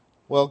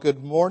Well,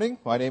 good morning.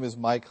 My name is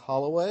Mike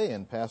Holloway,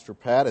 and Pastor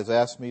Pat has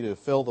asked me to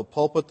fill the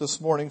pulpit this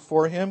morning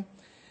for him.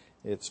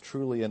 It's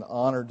truly an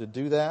honor to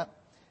do that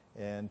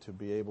and to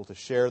be able to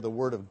share the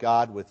Word of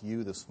God with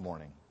you this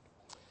morning.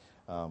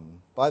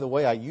 By the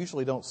way, I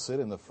usually don't sit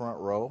in the front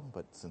row,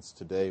 but since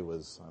today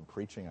I'm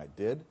preaching, I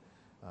did.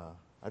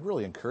 I'd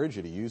really encourage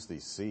you to use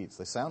these seats.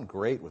 They sound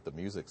great with the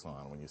music's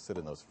on when you sit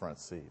in those front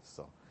seats,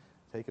 so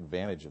take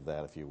advantage of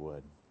that if you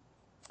would.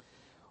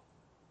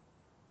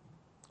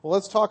 Well,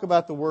 let's talk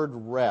about the word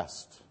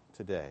rest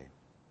today.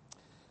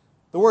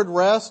 The word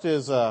rest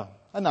is a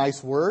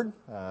nice word,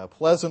 a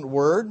pleasant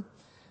word.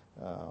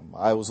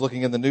 I was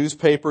looking in the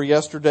newspaper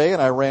yesterday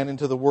and I ran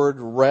into the word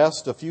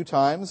rest a few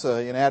times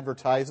in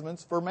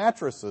advertisements for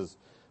mattresses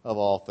of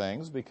all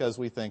things, because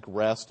we think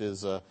rest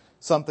is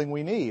something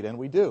we need, and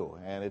we do,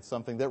 and it's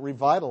something that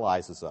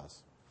revitalizes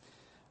us.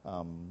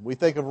 We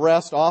think of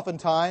rest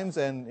oftentimes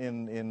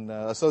in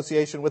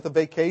association with a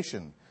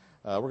vacation.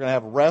 We're going to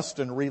have rest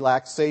and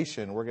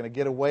relaxation. We're going to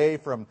get away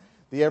from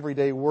the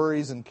everyday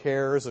worries and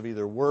cares of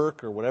either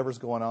work or whatever's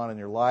going on in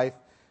your life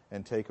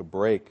and take a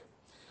break.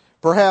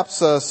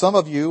 Perhaps some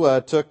of you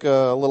took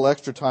a little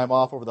extra time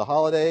off over the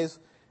holidays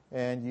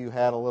and you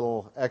had a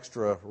little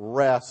extra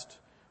rest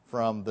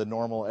from the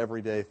normal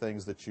everyday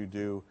things that you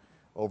do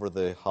over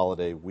the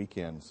holiday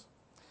weekends.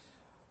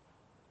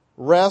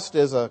 Rest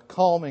is a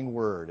calming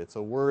word. It's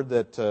a word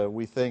that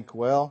we think,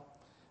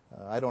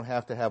 I don't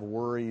have to have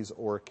worries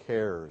or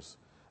cares.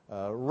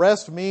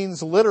 Rest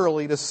means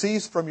literally to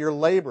cease from your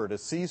labor, to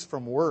cease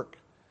from work.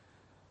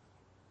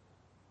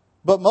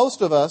 But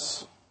most of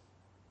us,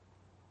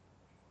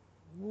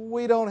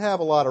 we don't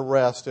have a lot of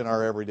rest in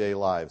our everyday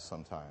lives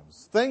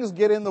sometimes. Things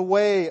get in the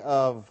way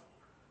of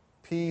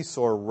peace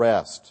or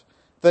rest.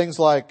 Things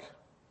like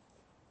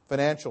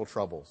financial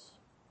troubles,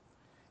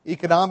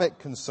 economic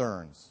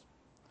concerns,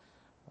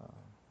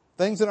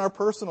 things in our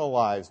personal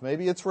lives.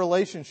 Maybe it's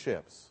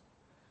relationships.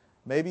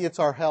 Maybe it's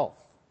our health.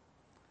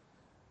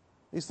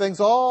 These things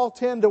all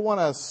tend to want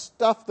to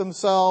stuff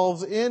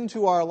themselves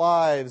into our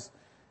lives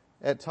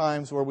at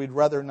times where we'd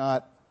rather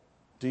not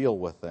deal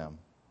with them.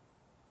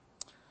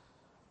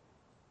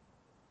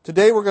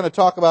 Today we're going to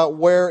talk about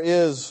where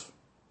is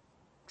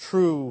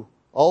true,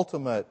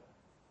 ultimate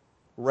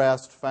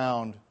rest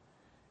found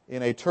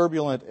in a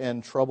turbulent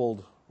and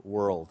troubled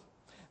world.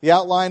 The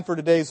outline for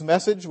today's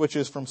message, which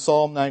is from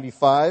Psalm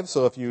 95,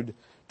 so if you'd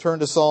turn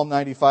to Psalm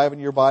 95 in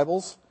your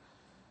Bibles,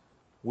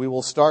 we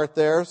will start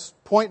there.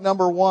 Point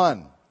number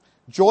 1,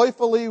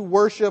 joyfully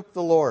worship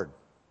the Lord,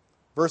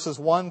 verses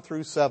 1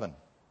 through 7.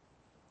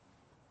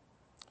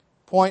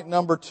 Point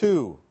number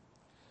 2,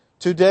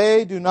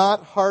 today do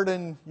not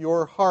harden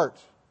your heart,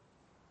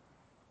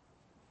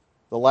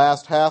 the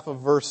last half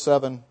of verse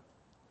 7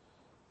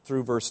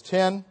 through verse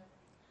 10.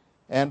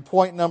 And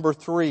point number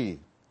 3,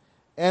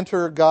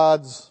 enter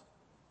God's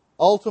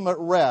ultimate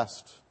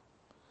rest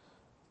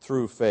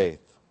through faith.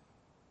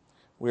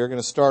 We are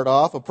going to start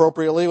off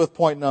appropriately with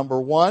point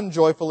number 1,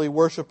 joyfully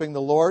worshiping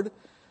the Lord.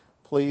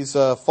 Please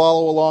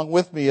follow along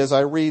with me as I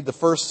read the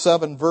first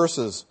 7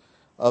 verses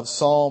of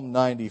Psalm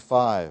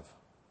 95.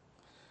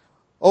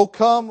 O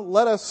come,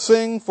 let us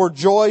sing for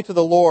joy to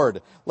the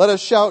Lord. Let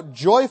us shout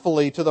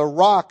joyfully to the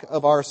rock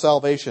of our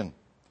salvation.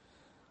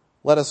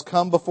 Let us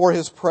come before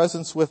His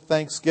presence with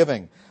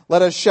thanksgiving.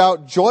 Let us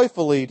shout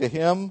joyfully to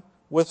Him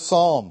with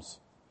psalms.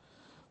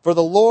 For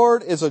the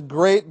Lord is a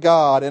great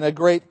God and a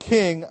great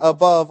King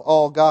above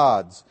all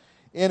gods,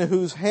 in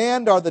whose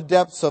hand are the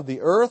depths of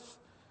the earth.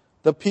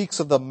 The peaks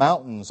of the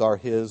mountains are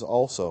His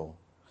also.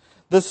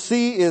 The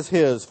sea is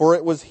His, for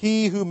it was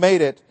He who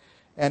made it,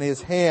 and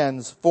His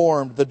hands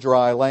formed the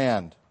dry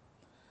land.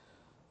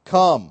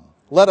 Come,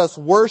 let us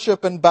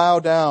worship and bow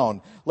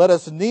down. Let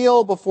us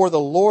kneel before the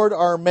Lord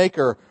our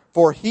Maker,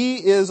 for He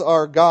is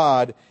our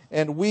God,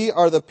 and we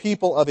are the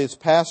people of His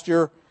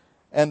pasture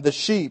and the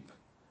sheep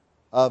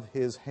of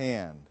His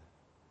hand.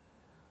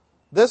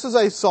 This is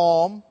a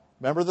psalm.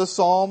 Remember, the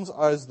Psalms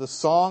is the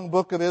song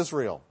book of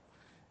Israel.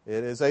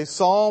 It is a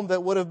psalm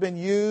that would have been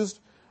used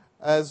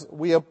as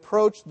we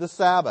approached the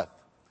Sabbath,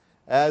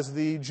 as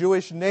the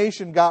Jewish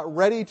nation got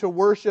ready to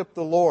worship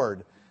the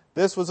Lord.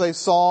 This was a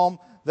psalm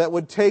that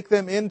would take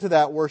them into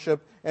that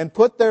worship and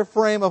put their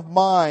frame of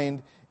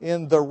mind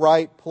in the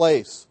right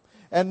place.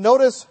 And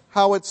notice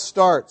how it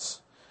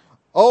starts.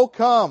 Oh,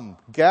 come,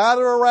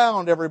 gather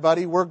around,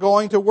 everybody. We're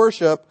going to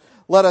worship.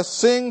 Let us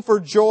sing for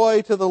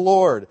joy to the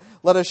Lord.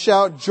 Let us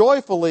shout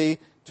joyfully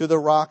to the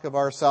rock of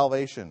our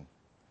salvation.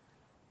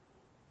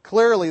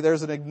 Clearly,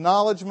 there's an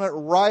acknowledgement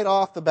right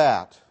off the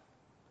bat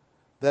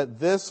that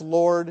this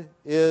Lord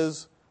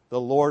is the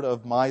Lord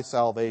of my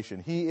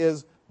salvation. He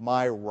is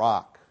my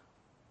rock.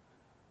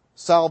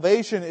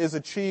 Salvation is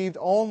achieved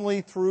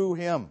only through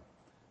Him,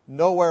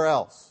 nowhere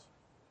else.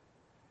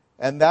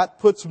 And that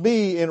puts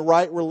me in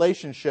right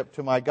relationship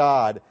to my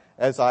God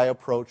as I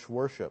approach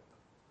worship.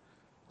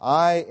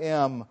 I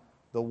am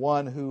the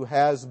one who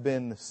has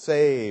been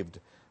saved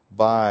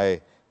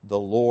by the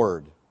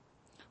Lord.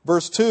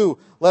 Verse 2,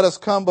 let us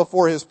come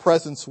before His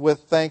presence with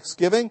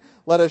thanksgiving.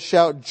 Let us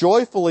shout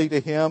joyfully to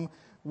Him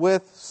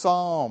with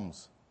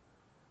psalms.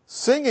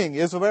 Singing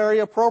is very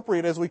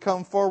appropriate as we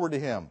come forward to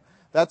Him.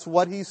 That's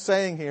what He's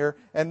saying here.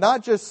 And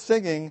not just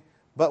singing,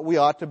 but we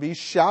ought to be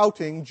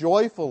shouting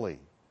joyfully.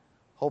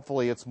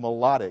 Hopefully it's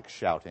melodic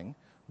shouting.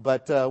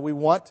 But we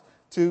want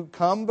to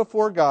come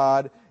before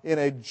God in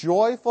a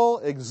joyful,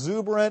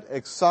 exuberant,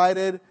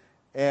 excited,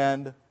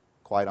 and,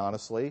 quite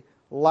honestly,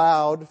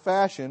 loud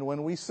fashion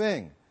when we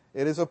sing.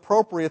 It is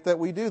appropriate that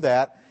we do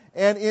that.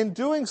 And in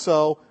doing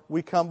so,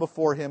 we come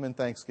before Him in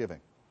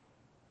thanksgiving,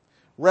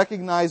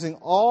 recognizing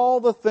all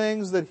the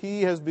things that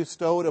He has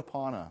bestowed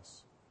upon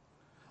us,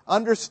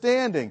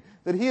 understanding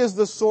that He is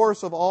the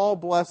source of all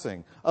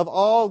blessing, of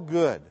all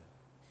good,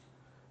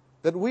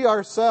 that we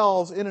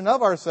ourselves, in and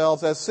of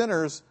ourselves as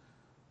sinners,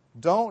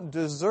 don't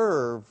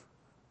deserve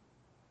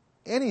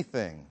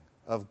anything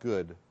of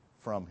good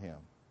from Him.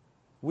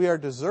 We are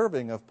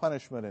deserving of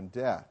punishment and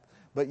death,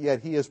 but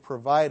yet He has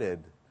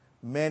provided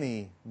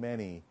many,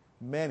 many,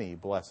 many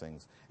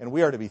blessings, and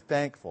we are to be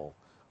thankful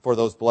for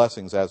those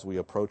blessings as we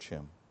approach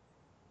Him.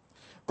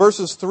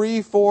 Verses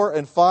 3, 4,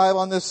 and 5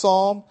 on this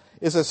psalm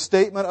is a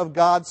statement of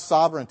God's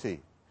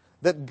sovereignty,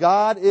 that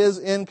God is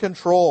in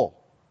control,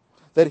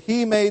 that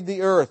He made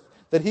the earth,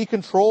 that He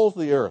controls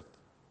the earth.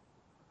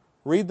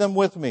 Read them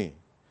with me.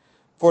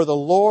 For the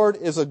Lord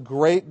is a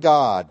great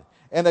God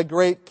and a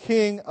great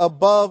King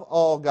above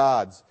all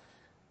gods.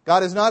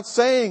 God is not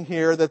saying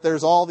here that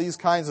there's all these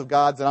kinds of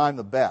gods and I'm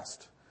the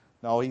best.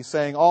 No, He's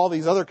saying all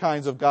these other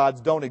kinds of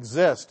gods don't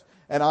exist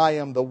and I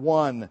am the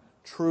one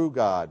true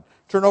God.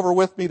 Turn over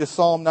with me to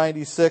Psalm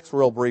 96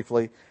 real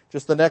briefly.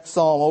 Just the next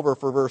psalm over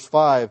for verse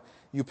 5.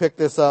 You pick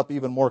this up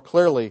even more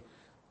clearly.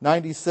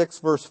 96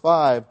 verse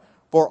 5.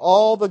 For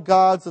all the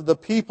gods of the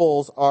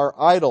peoples are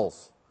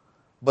idols,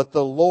 but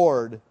the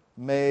Lord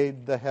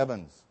made the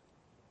heavens.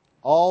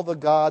 All the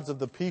gods of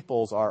the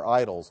peoples are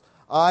idols.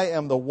 I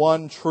am the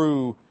one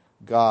true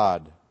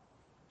God.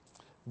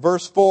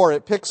 Verse 4,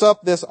 it picks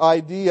up this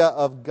idea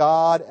of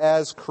God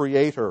as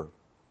creator,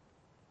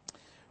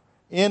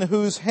 in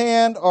whose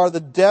hand are the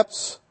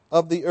depths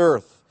of the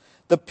earth.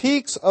 The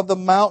peaks of the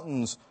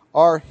mountains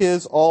are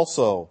His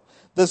also.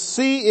 The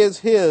sea is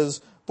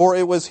His, for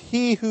it was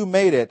He who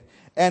made it,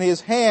 and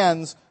His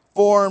hands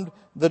formed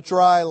the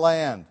dry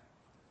land.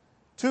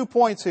 2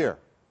 points here.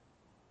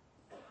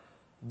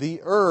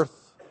 The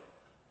earth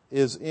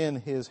is in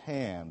His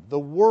hand. The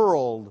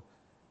world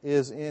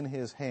is in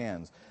His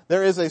hands.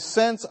 There is a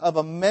sense of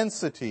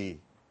immensity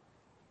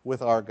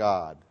with our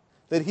God,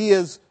 that He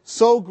is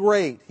so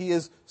great, He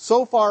is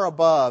so far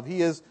above,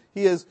 He is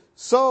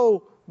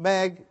so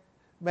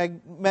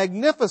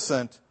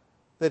magnificent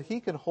that He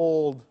can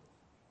hold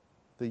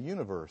the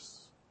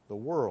universe, the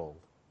world,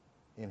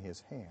 in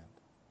His hand.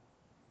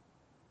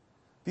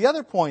 The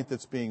other point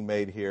that's being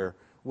made here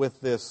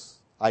with this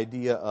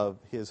idea of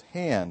His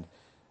hand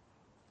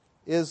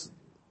is,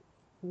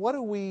 what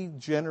do we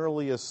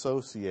generally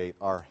associate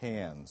our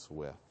hands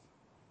with?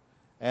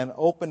 An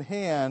open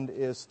hand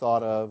is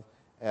thought of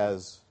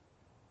as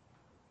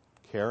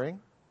caring,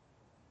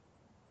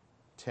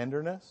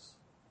 tenderness,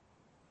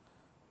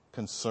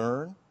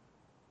 concern.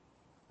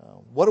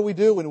 What do we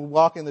do when we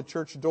walk in the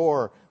church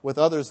door with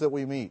others that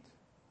we meet?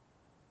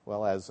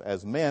 Well,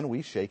 as men,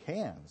 we shake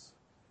hands.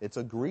 It's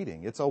a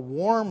greeting. It's a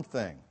warm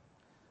thing.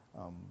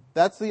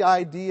 That's the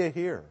idea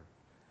here.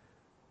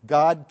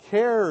 God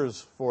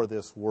cares for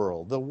this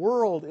world. The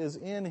world is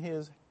in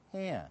His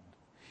hand.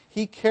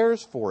 He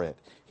cares for it.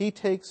 He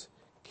takes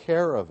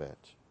care of it.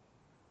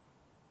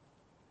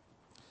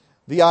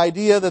 The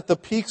idea that the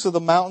peaks of the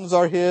mountains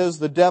are His,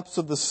 the depths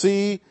of the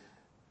sea,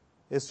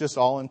 is just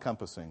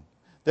all-encompassing.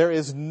 There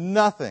is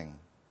nothing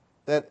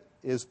that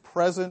is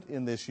present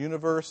in this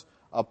universe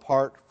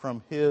apart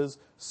from His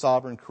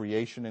sovereign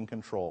creation and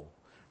control.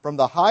 From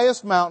the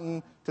highest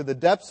mountain to the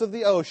depths of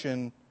the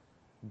ocean,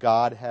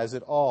 God has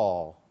it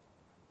all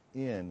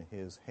in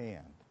His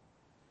hand.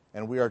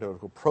 And we are to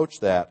approach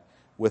that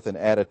with an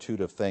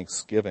attitude of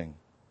thanksgiving.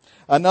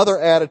 Another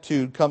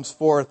attitude comes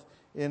forth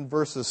in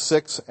verses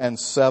 6 and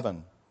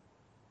 7.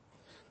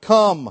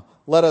 Come,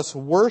 let us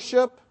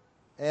worship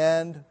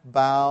and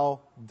bow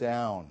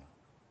down.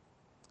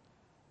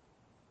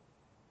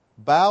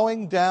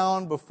 Bowing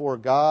down before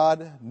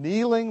God,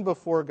 kneeling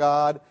before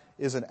God,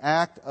 is an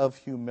act of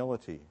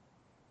humility.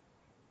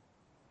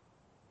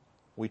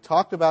 We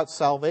talked about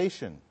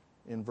salvation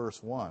in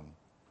verse 1.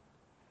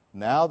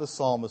 Now the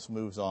psalmist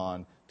moves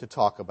on to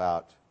talk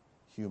about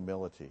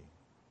humility.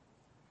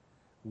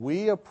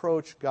 We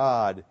approach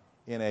God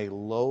in a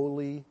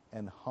lowly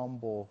and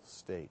humble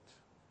state.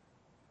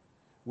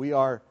 We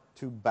are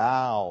to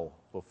bow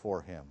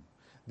before Him.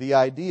 The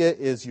idea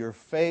is your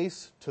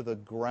face to the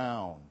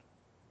ground.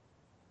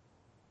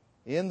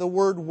 In the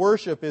word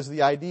worship is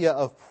the idea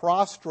of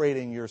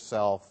prostrating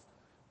yourself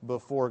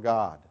before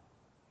God.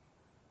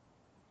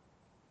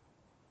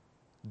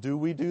 Do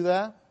we do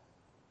that?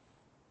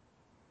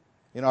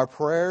 In our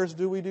prayers,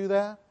 do we do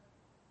that?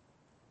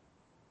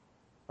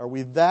 Are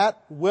we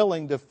that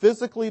willing to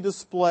physically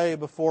display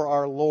before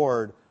our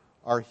Lord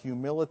our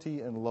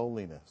humility and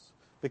lowliness?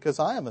 Because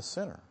I am a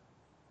sinner.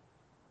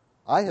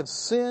 I have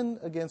sinned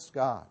against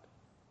God.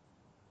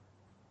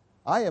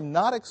 I am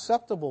not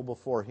acceptable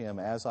before Him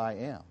as I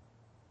am.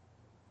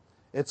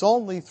 It's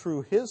only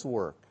through His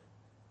work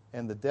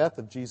and the death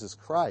of Jesus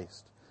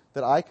Christ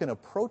that I can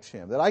approach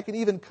Him, that I can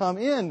even come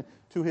in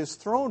to His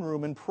throne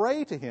room and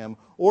pray to Him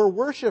or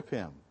worship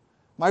Him.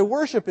 My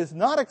worship is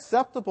not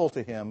acceptable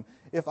to Him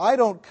if I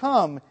don't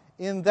come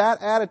in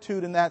that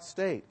attitude, in that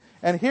state.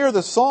 And here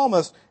the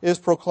psalmist is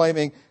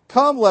proclaiming,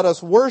 "Come, let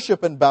us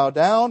worship and bow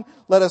down.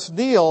 Let us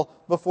kneel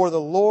before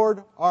the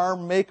Lord our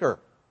Maker."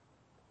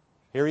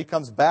 Here he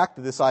comes back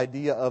to this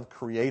idea of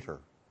Creator.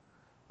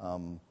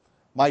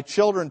 My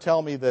children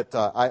tell me that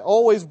I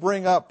always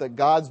bring up that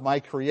God's my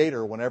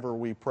Creator whenever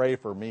we pray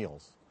for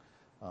meals.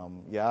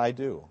 Yeah, I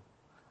do.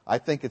 I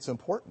think it's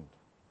important.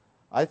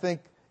 I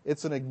think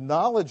it's an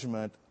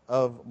acknowledgement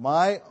of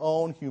my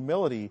own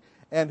humility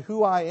and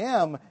who I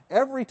am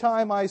every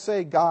time I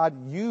say,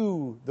 "God,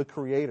 you, the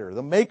Creator,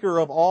 the Maker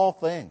of all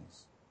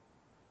things."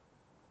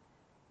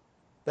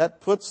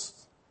 That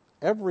puts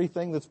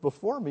everything that's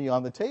before me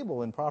on the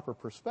table in proper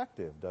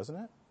perspective, doesn't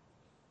it?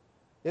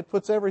 It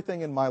puts everything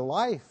in my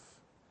life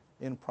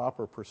in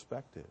proper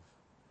perspective.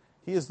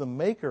 He is the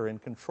maker and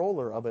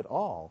controller of it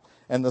all.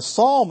 And the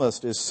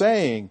psalmist is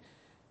saying,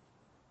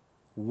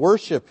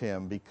 worship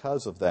Him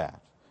because of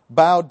that.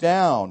 Bow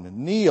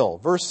down, kneel.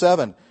 Verse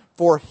 7,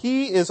 "For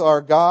He is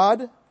our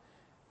God,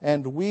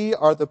 and we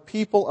are the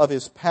people of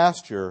His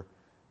pasture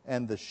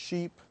and the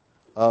sheep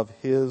of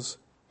His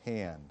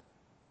hand."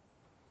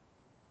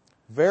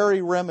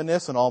 Very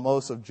reminiscent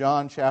almost of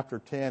John chapter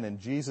 10 and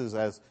Jesus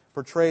as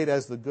portrayed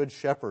as the Good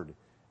Shepherd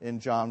in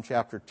John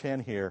chapter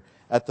 10 here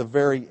at the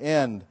very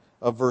end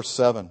of verse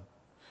 7.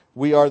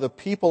 We are the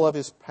people of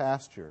His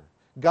pasture.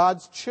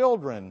 God's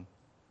children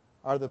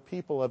are the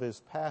people of His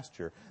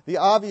pasture. The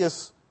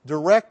obvious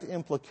direct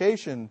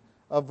implication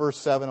of verse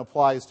 7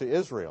 applies to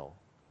Israel,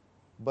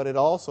 but it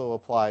also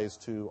applies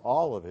to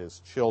all of His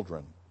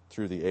children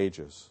through the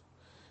ages.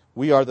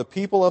 We are the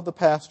people of the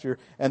pasture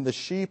and the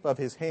sheep of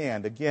His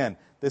hand. Again,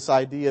 this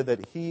idea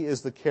that He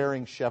is the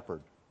caring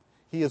shepherd.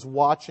 He is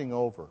watching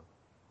over.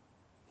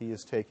 He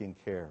is taking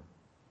care.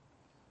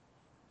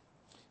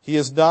 He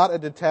is not a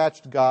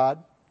detached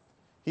God.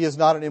 He is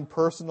not an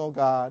impersonal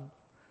God.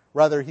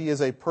 Rather, He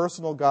is a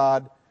personal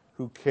God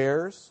who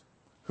cares,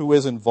 who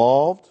is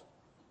involved.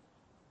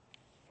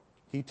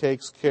 He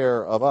takes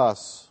care of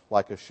us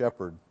like a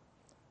shepherd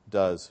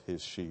does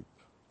his sheep.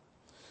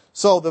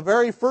 So the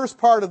very first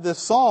part of this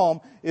psalm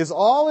is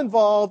all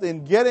involved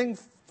in getting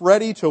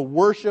ready to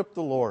worship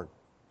the Lord.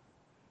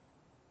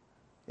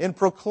 In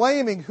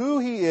proclaiming who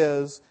He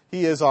is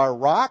our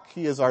rock,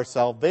 He is our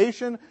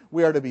salvation.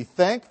 We are to be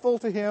thankful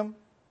to Him.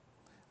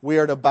 We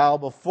are to bow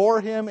before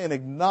Him in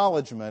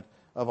acknowledgement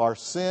of our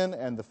sin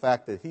and the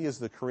fact that He is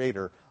the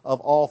Creator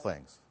of all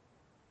things.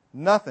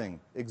 Nothing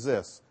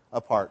exists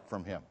apart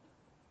from Him.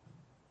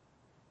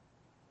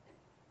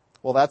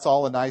 Well, that's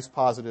all a nice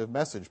positive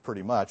message,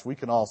 pretty much. We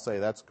can all say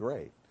that's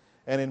great.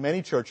 And in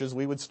many churches,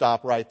 we would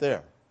stop right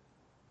there.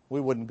 We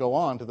wouldn't go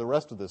on to the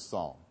rest of this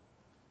psalm,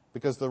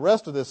 because the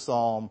rest of this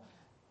psalm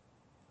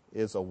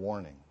is a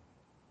warning.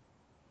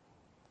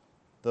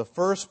 The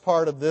first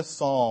part of this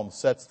psalm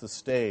sets the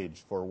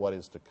stage for what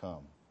is to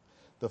come.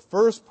 The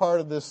first part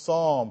of this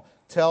psalm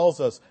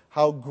tells us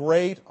how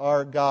great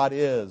our God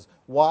is,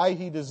 why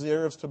He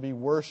deserves to be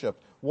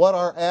worshipped, what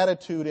our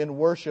attitude in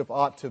worship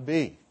ought to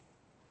be.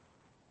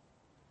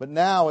 But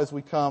now, as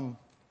we come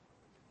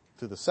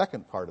to the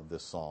second part of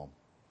this psalm,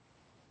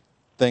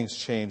 things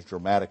change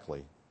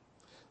dramatically.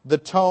 The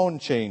tone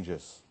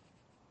changes.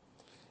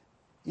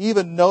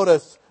 Even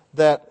notice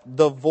that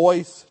the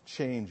voice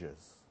changes.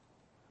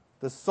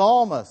 The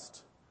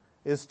psalmist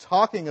is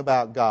talking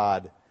about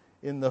God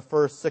in the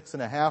first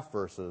 6.5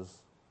 verses.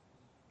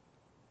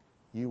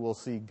 You will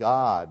see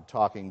God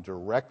talking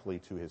directly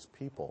to His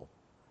people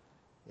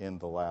in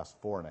the last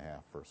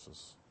 4.5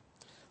 verses.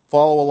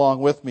 Follow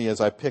along with me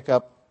as I pick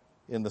up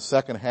in the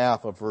second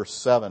half of verse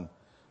 7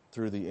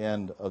 through the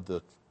end of the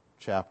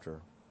chapter.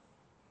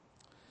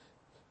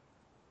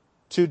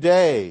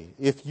 Today,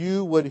 if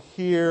you would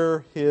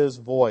hear His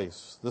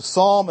voice. The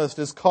psalmist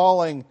is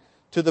calling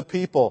to the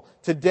people.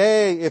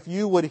 Today, if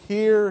you would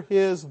hear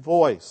His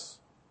voice.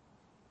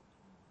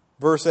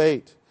 Verse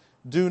 8,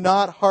 do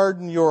not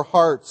harden your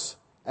hearts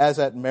as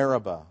at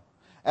Meribah,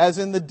 as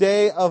in the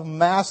day of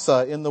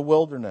Massah in the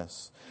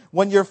wilderness,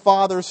 when your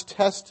fathers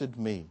tested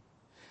me.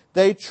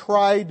 They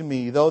tried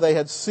me, though they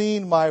had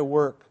seen my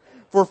work.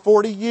 For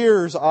 40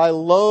 years I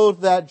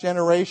loathed that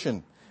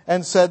generation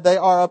and said, they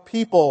are a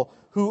people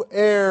who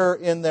err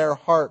in their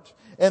heart,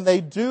 and they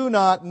do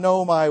not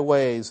know my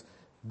ways.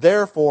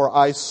 Therefore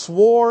I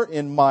swore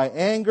in my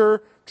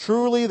anger,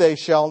 truly they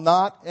shall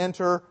not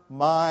enter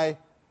my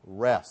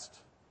rest.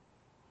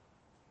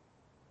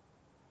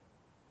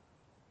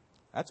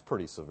 That's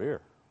pretty severe.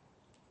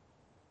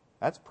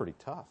 That's pretty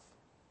tough.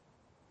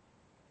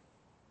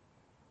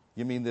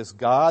 You mean this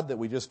God that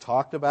we just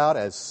talked about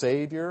as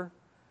Savior,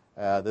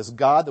 this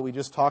God that we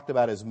just talked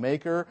about as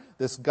Maker,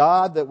 this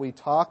God that we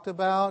talked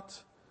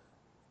about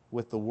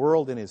with the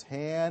world in his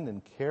hand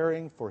and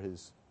caring for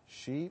his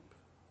sheep,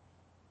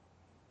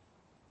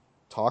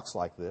 talks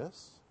like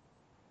this?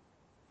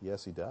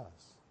 Yes, he does.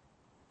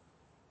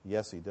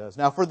 Yes, he does.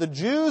 Now, for the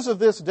Jews of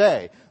this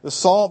day, this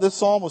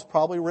psalm was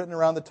probably written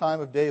around the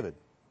time of David.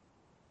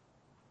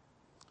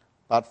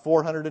 About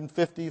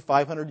 450,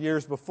 500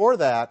 years before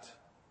that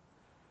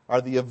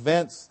are the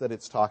events that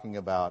it's talking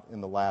about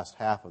in the last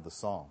half of the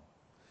psalm.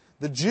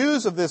 The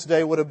Jews of this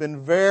day would have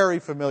been very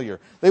familiar.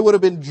 They would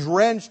have been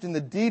drenched in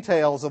the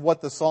details of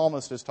what the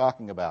psalmist is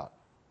talking about.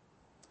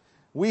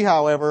 We,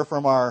 however,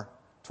 from our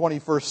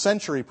 21st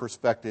century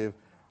perspective,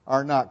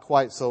 are not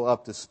quite so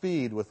up to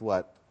speed with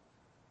what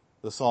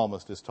the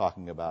psalmist is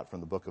talking about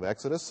from the book of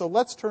Exodus. So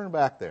let's turn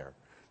back there.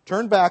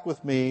 Turn back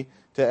with me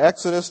to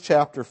Exodus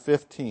chapter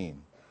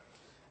 15.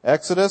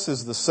 Exodus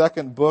is the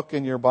second book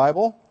in your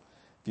Bible.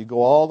 If you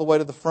go all the way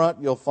to the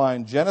front, you'll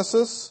find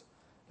Genesis.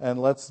 And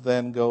let's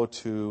then go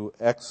to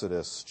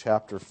Exodus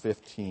chapter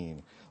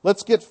 15.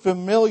 Let's get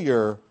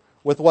familiar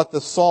with what the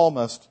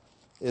psalmist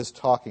is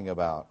talking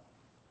about.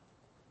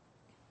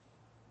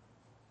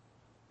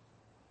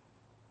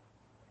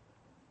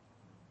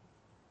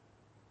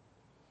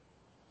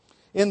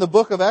 In the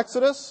book of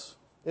Exodus,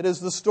 it is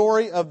the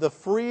story of the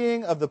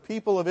freeing of the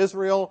people of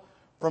Israel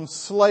from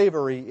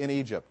slavery in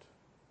Egypt.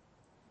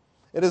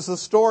 It is the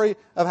story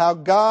of how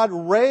God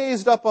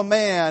raised up a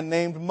man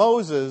named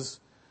Moses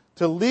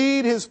to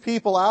lead his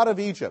people out of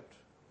Egypt,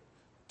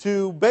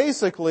 to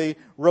basically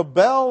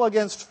rebel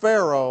against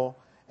Pharaoh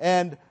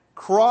and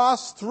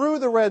cross through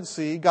the Red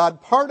Sea.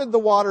 God parted the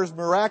waters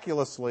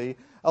miraculously,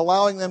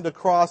 allowing them to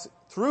cross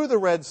through the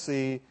Red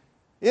Sea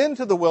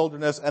into the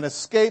wilderness and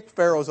escape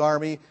Pharaoh's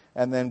army.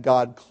 And then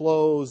God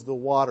closed the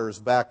waters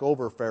back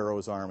over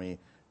Pharaoh's army,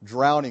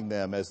 drowning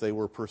them as they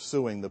were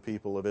pursuing the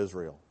people of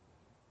Israel.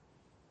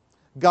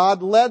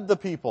 God led the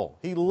people.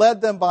 He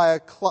led them by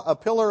a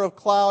pillar of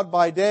cloud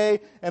by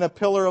day and a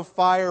pillar of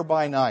fire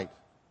by night.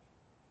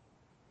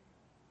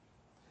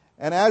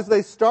 And as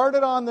they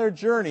started on their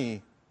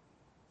journey,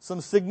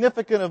 some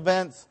significant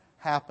events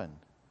happened.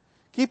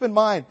 Keep in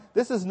mind,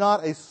 this is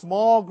not a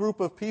small group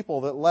of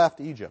people that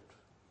left Egypt.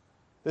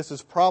 This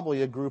is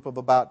probably a group of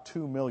about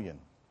 2 million.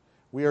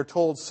 We are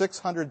told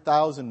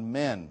 600,000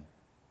 men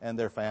and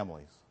their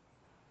families.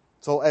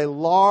 So a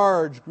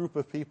large group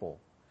of people.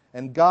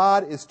 And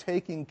God is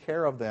taking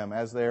care of them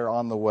as they are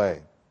on the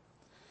way.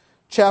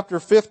 Chapter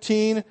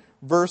 15,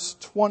 verse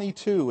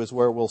 22 is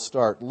where we'll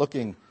start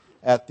looking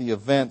at the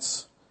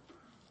events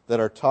that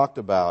are talked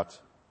about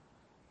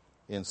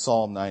in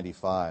Psalm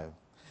 95.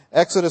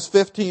 Exodus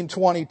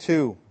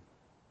 15:22.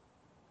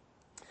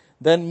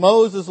 Then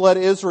Moses led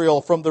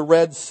Israel from the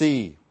Red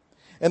Sea,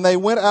 and they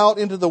went out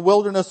into the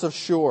wilderness of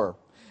Shur.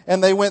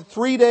 And they went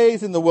 3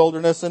 days in the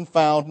wilderness and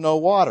found no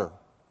water.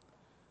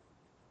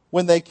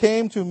 When they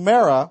came to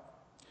Marah,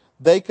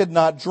 they could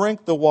not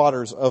drink the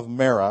waters of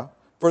Marah,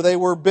 for they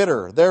were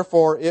bitter.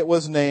 Therefore it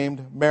was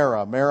named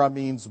Marah. Marah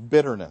means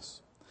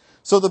bitterness.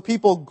 So the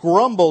people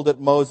grumbled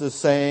at Moses,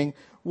 saying,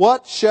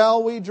 "What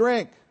shall we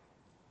drink?"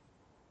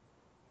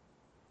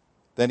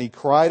 Then he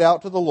cried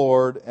out to the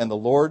Lord, and the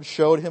Lord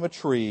showed him a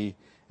tree,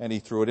 and he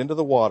threw it into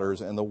the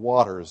waters, and the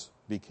waters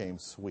became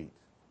sweet.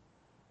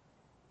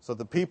 So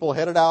the people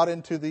headed out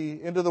into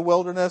the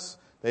wilderness.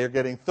 They are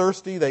getting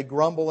thirsty. They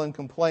grumble and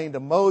complain to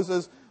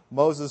Moses.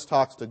 Moses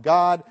talks to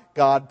God.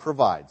 God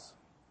provides.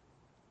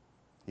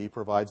 He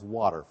provides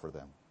water for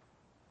them.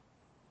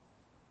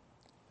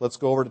 Let's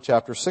go over to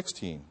chapter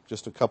 16,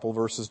 just a couple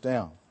verses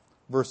down.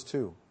 Verse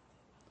 2.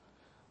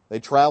 They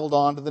traveled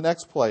on to the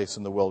next place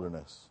in the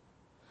wilderness.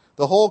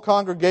 The whole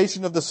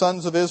congregation of the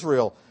sons of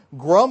Israel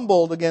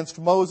grumbled against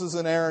Moses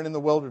and Aaron in the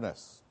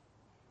wilderness.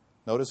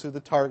 Notice who the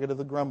target of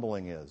the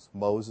grumbling is.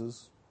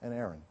 Moses and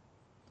Aaron.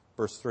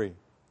 Verse 3.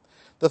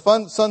 The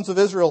sons of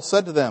Israel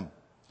said to them,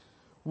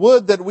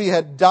 "Would that we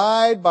had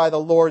died by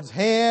the Lord's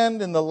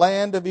hand in the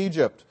land of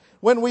Egypt,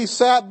 when we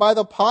sat by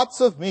the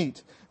pots of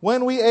meat,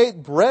 when we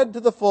ate bread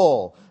to the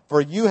full. For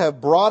you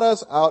have brought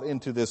us out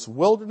into this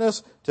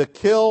wilderness to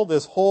kill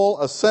this whole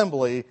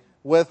assembly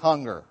with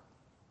hunger."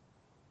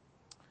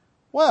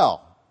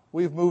 Well,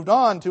 we've moved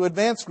on to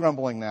advanced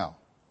grumbling now.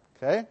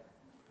 Okay?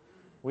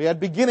 We had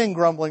beginning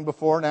grumbling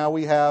before, now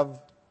we have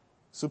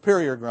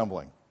superior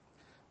grumbling.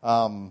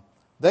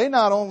 They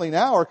not only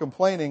now are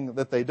complaining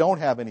that they don't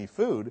have any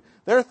food,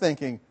 they're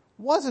thinking,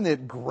 wasn't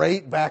it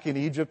great back in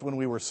Egypt when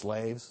we were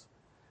slaves?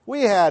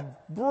 We had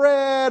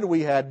bread,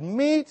 we had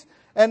meat,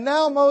 and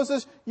now,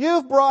 Moses,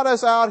 you've brought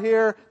us out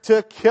here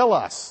to kill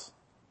us.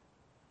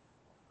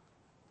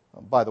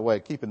 By the way,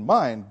 keep in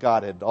mind,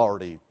 God had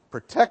already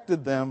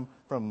protected them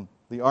from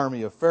the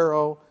army of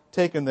Pharaoh,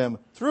 taken them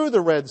through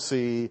the Red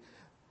Sea,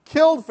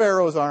 killed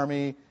Pharaoh's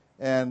army,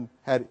 and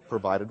had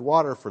provided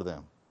water for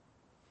them.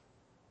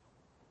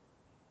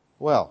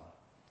 Well,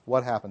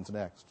 what happens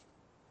next?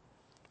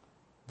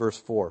 Verse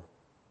 4.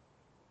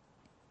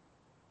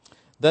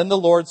 Then the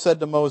Lord said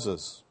to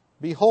Moses,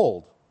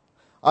 "Behold,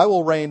 I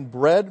will rain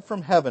bread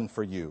from heaven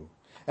for you,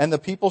 and the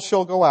people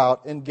shall go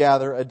out and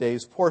gather a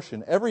day's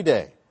portion every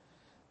day,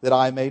 that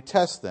I may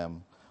test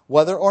them,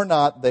 whether or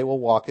not they will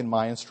walk in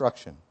my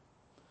instruction.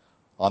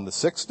 On the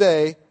sixth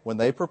day, when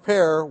they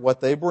prepare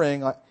what they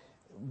bring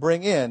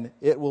in,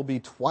 it will be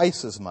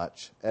twice as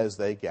much as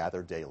they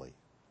gather daily.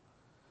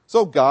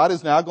 So God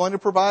is now going to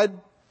provide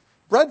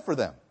bread for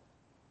them.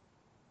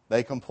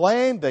 They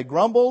complained, they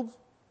grumbled.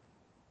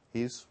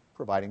 He's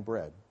providing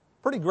bread.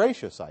 Pretty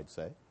gracious, I'd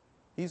say.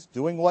 He's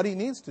doing what he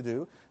needs to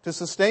do to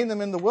sustain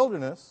them in the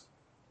wilderness.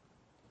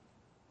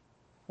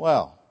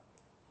 Well,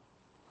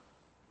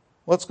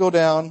 let's go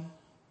down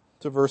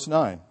to verse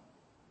 9.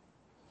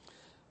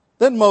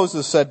 Then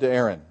Moses said to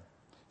Aaron,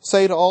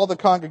 say to all the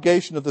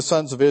congregation of the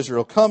sons of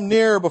Israel, come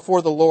near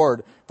before the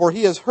Lord, for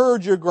he has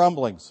heard your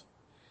grumblings.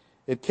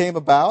 It came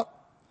about,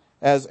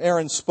 as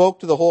Aaron spoke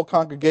to the whole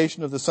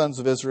congregation of the sons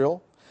of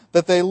Israel,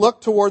 that they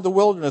looked toward the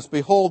wilderness.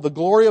 Behold, the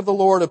glory of the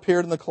Lord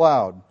appeared in the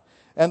cloud.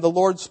 And the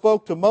Lord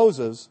spoke to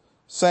Moses,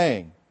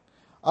 saying,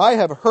 I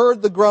have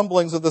heard the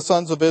grumblings of the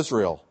sons of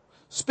Israel.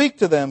 Speak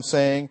to them,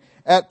 saying,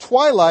 at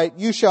twilight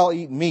you shall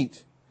eat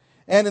meat,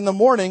 and in the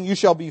morning you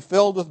shall be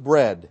filled with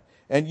bread,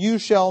 and you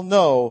shall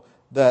know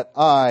that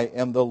I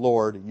am the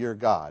Lord your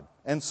God.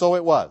 And so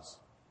it was.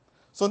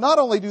 So not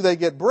only do they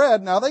get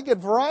bread, now they get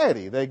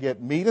variety. They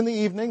get meat in the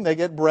evening, they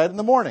get bread in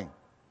the morning.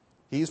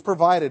 He's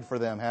provided for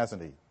them,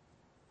 hasn't he?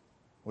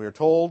 We are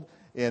told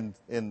in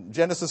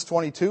Genesis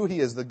 22, he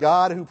is the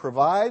God who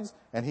provides,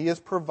 and he has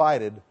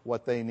provided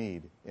what they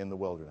need in the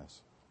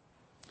wilderness.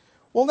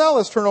 Well, now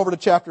let's turn over to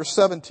chapter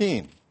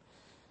 17.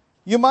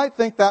 You might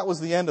think that was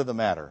the end of the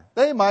matter.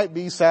 They might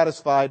be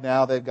satisfied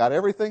now. They've got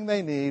everything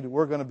they need.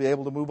 We're going to be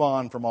able to move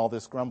on from all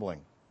this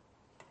grumbling.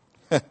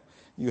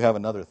 You have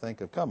another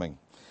think of coming.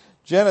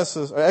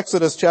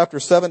 Exodus chapter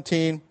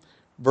 17,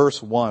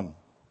 verse 1.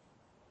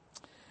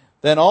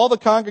 Then all the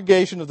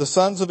congregation of the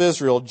sons of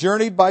Israel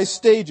journeyed by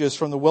stages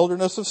from the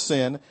wilderness of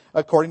Sin,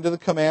 according to the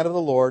command of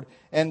the Lord,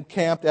 and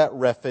camped at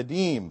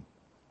Rephidim.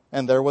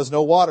 And there was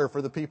no water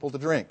for the people to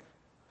drink.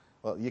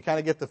 Well, you kind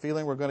of get the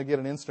feeling we're going to get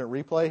an instant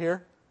replay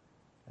here.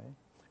 Okay.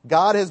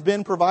 God has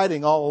been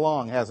providing all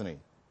along, hasn't he?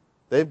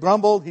 They've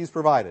grumbled, he's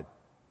provided.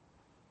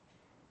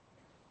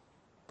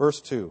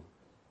 Verse 2.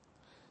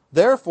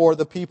 Therefore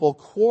the people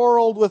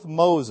quarreled with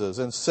Moses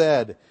and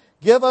said,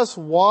 give us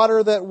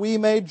water that we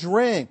may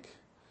drink.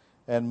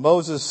 And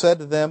Moses said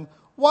to them,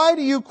 why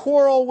do you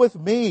quarrel with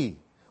me?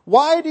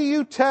 Why do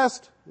you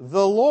test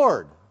the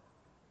Lord?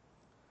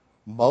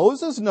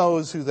 Moses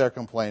knows who they're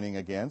complaining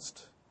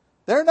against.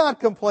 They're not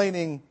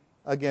complaining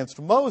against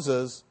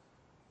Moses.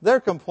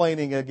 They're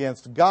complaining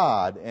against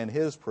God and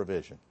his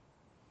provision.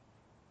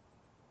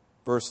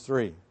 Verse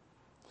 3.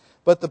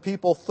 But the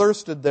people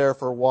thirsted there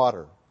for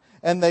water,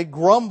 and they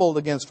grumbled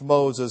against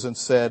Moses and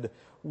said,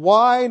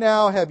 why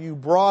now have you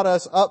brought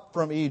us up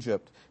from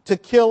Egypt to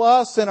kill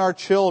us and our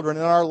children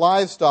and our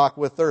livestock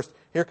with thirst?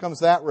 Here comes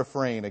that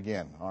refrain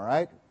again, all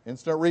right?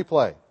 Instant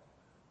replay.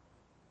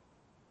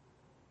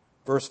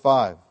 Verse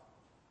 5.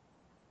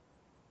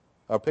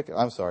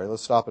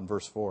 Let's stop in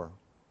verse 4.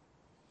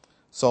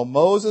 So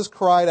Moses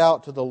cried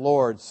out to the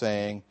Lord,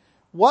 saying,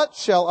 what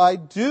shall I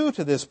do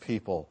to this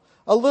people?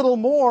 A little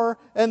more,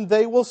 and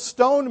they will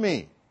stone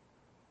me.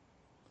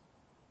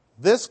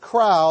 This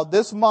crowd,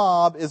 this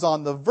mob, is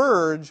on the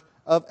verge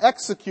of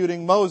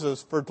executing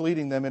Moses for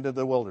leading them into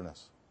the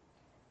wilderness.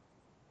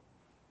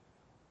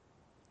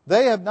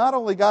 They have not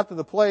only got to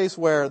the place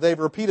where they've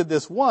repeated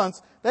this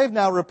once, they've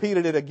now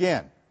repeated it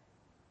again.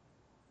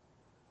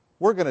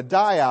 We're going to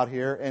die out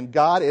here, and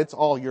God, it's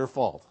all your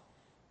fault.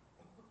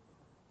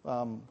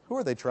 Who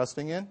are they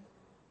trusting in?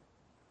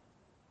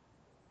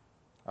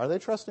 Are they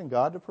trusting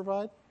God to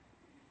provide?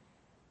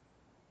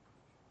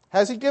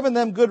 Has he given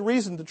them good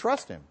reason to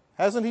trust him?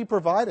 Hasn't he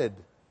provided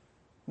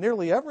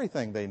nearly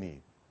everything they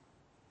need?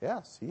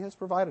 Yes, he has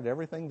provided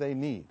everything they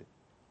need.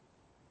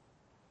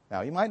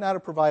 Now, he might not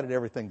have provided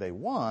everything they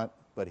want,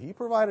 but he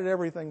provided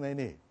everything they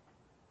need.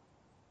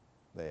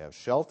 They have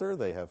shelter,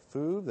 they have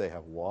food, they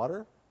have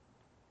water.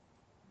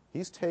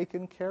 He's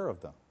taken care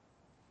of them.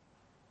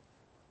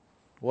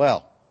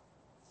 Well,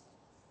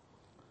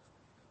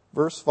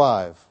 verse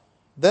 5.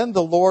 Then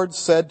the Lord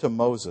said to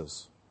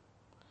Moses,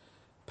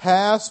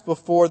 pass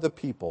before the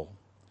people,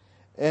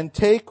 and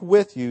take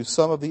with you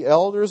some of the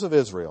elders of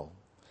Israel,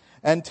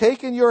 and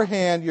take in your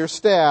hand your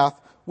staff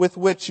with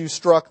which you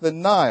struck the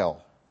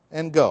Nile,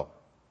 and go.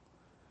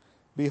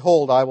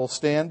 Behold, I will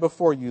stand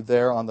before you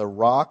there on the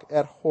rock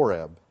at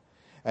Horeb,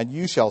 and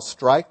you shall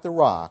strike the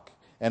rock,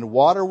 and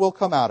water will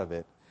come out of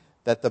it,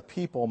 that the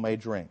people may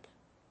drink.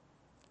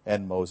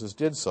 And Moses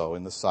did so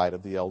in the sight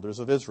of the elders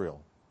of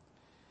Israel.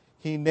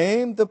 He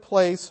named the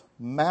place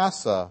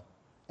Massah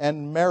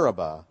and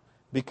Meribah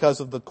because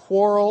of the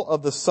quarrel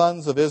of the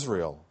sons of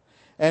Israel,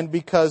 and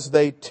because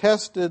they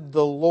tested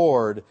the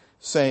Lord,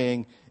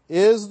 saying,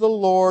 is the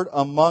Lord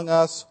among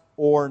us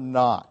or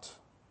not?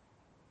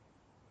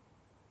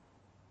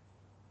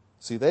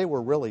 See, they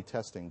were really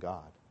testing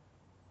God.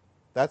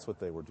 That's what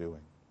they were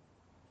doing.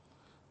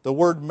 The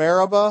word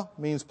Meribah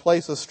means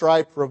place of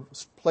strife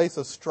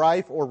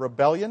or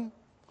rebellion.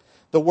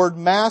 The word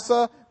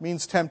Massah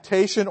means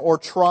temptation or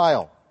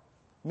trial.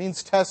 It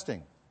means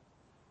testing.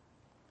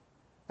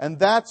 And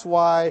that's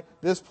why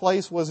this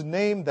place was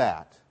named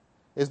that,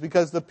 is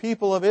because the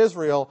people of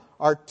Israel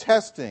are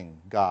testing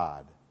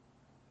God.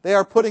 They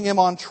are putting him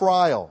on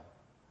trial.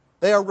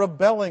 They are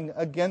rebelling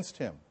against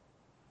him.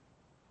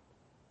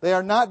 They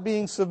are not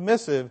being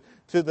submissive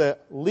to the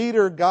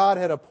leader God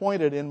had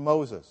appointed in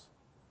Moses.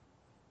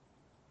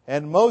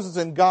 And Moses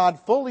and God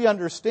fully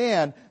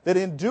understand that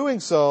in doing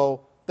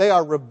so, they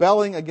are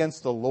rebelling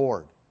against the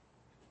Lord.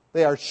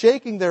 They are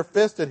shaking their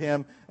fist at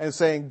him and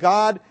saying,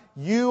 God,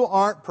 you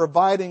aren't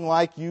providing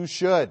like you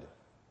should.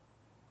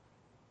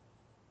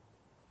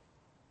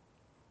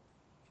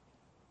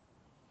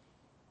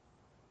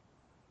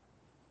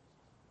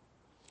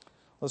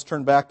 Let's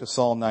turn back to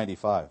Psalm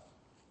 95.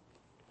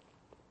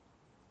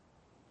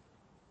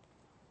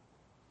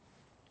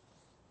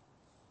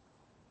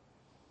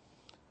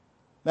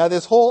 Now,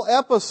 this whole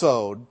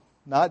episode,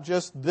 not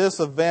just this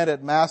event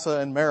at Massa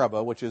and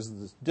Meribah, which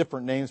is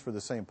different names for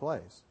the same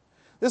place,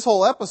 this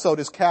whole episode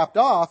is capped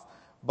off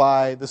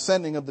by the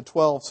sending of the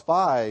 12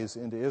 spies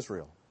into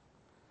Israel.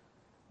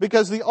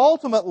 Because the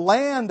ultimate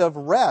land of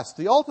rest,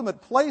 the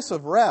ultimate place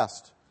of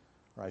rest,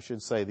 or I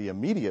should say the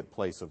immediate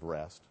place of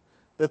rest,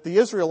 that the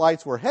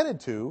Israelites were headed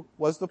to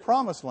was the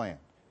Promised Land.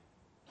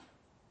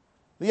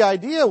 The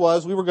idea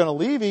was we were going to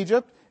leave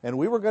Egypt and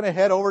we were going to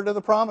head over to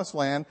the Promised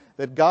Land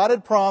that God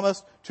had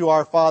promised to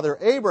our father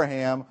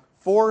Abraham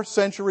 4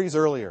 centuries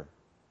earlier.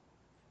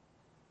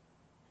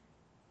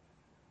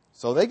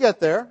 So they get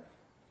there.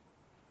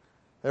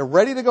 They're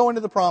ready to go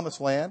into the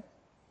Promised Land.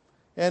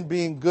 And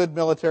being good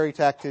military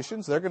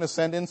tacticians, they're going to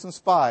send in some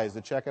spies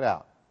to check it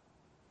out.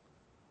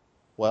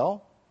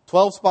 Well,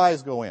 12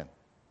 spies go in.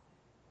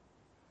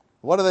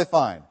 What do they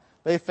find?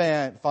 They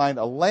find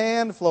a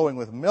land flowing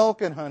with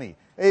milk and honey.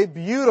 A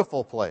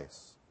beautiful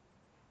place.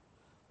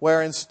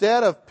 Where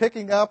instead of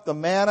picking up the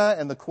manna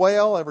and the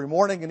quail every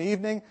morning and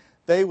evening,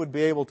 they would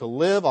be able to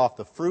live off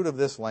the fruit of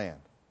this land.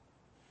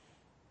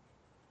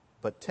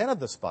 But 10 of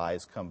the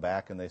spies come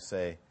back and they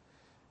say,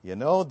 you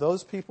know,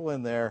 those people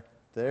in there,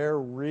 they're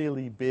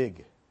really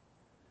big.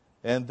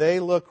 And they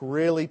look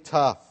really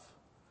tough.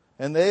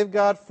 And they've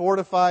got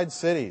fortified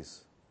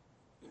cities.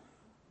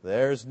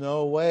 There's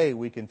no way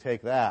we can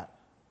take that.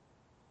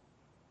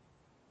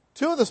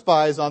 2 of the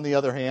spies, on the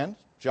other hand,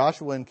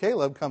 Joshua and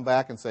Caleb, come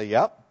back and say,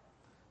 yep,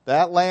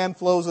 that land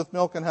flows with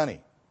milk and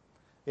honey.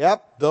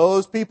 Yep,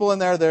 those people in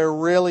there, they're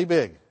really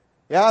big.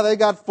 Yeah, they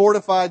got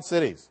fortified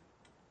cities.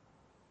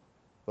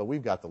 But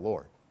we've got the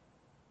Lord.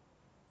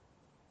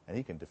 And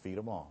he can defeat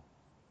them all.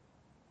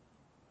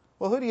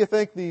 Well, who do you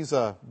think these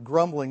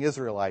grumbling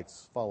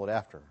Israelites followed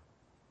after?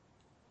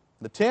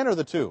 The 10 or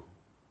the 2?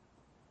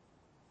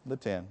 The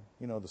 10.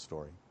 You know the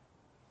story.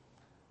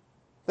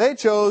 They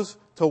chose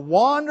to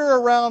wander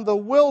around the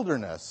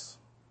wilderness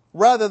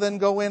rather than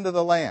go into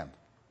the land.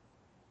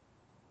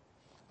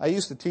 I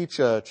used to teach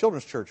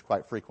children's church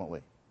quite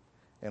frequently.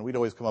 And we'd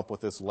always come up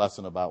with this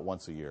lesson about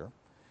once a year.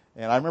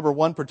 And I remember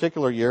one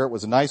particular year, it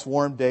was a nice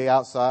warm day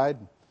outside.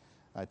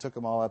 I took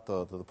them all out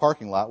to the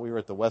parking lot. We were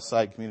at the West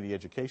Side Community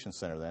Education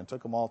Center then.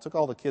 Took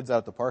all the kids out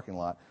at the parking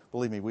lot.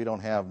 Believe me, we don't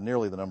have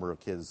nearly the number of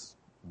kids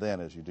then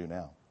as you do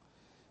now.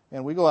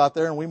 And we go out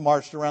there and we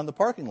marched around the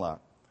parking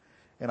lot.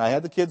 And I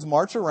had the kids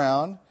march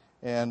around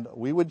and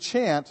we would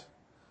chant,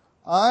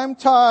 I'm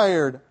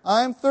tired,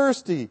 I'm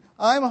thirsty,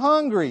 I'm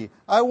hungry,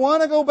 I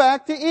want to go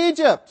back to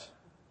Egypt.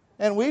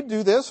 And we'd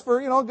do this for,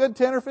 a good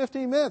 10 or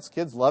 15 minutes.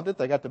 Kids loved it.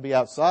 They got to be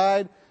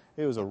outside.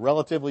 It was a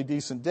relatively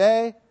decent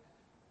day.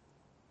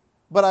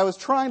 But I was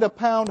trying to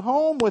pound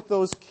home with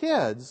those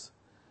kids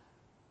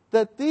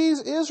that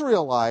these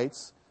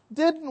Israelites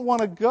didn't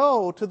want to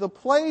go to the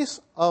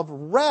place of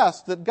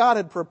rest that God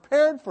had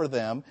prepared for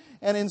them,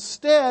 and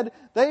instead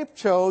they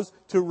chose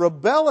to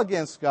rebel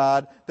against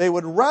God. They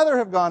would rather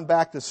have gone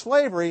back to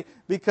slavery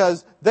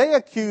because they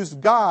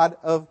accused God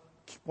of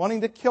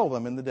wanting to kill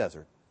them in the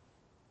desert.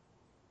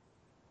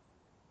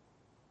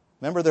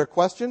 Remember their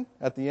question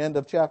at the end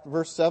of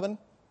verse 7,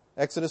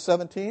 Exodus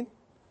 17?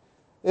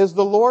 Is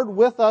the Lord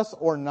with us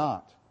or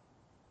not?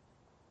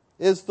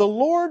 Is the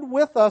Lord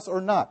with us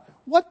or not?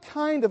 What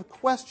kind of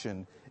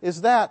question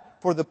is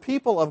that for the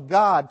people of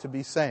God to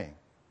be saying?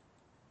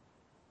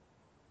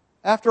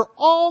 After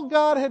all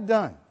God had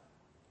done,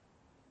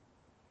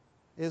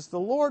 is the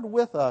Lord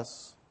with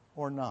us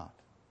or not?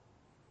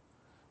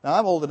 Now,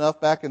 I'm old enough,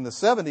 back in the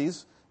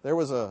 70s, there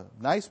was a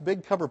nice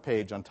big cover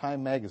page on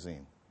Time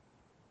magazine.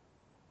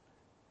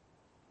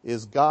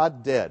 Is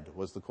God dead,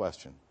 was the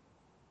question.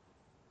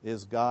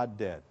 Is God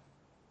dead?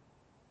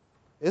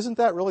 Isn't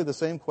that really the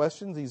same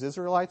question these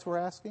Israelites were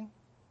asking?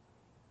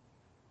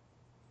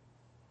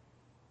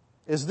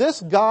 Is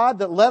this God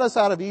that led us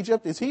out of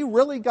Egypt, is he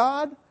really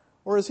God,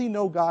 or is he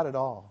no God at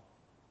all?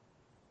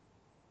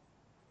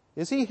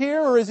 Is he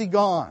here or is he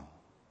gone?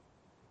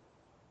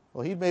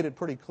 Well, he'd made it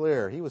pretty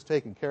clear. He was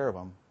taking care of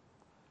them,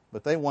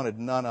 but they wanted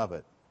none of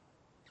it.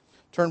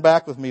 Turn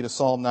back with me to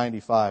Psalm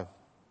 95.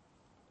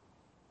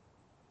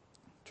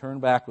 Turn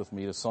back with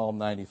me to Psalm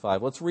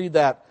 95. Let's read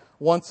that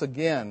once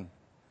again,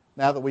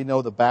 now that we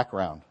know the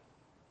background.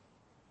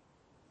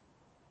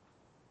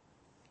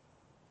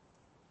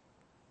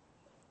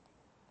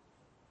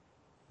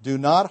 Do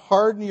not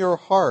harden your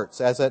hearts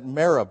as at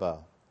Meribah,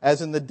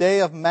 as in the day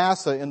of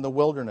Massah in the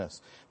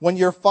wilderness, when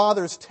your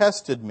fathers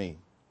tested me.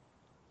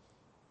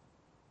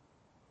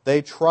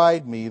 They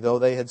tried me, though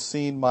they had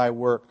seen my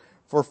work.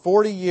 For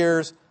 40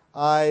 years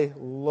I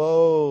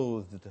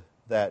loathed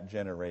that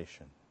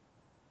generation.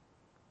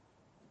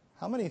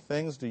 How many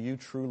things do you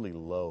truly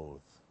loathe?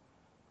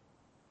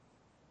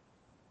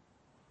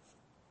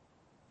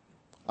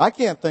 I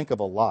can't think of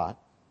a lot.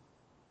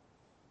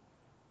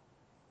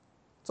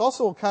 It's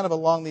also kind of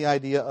along the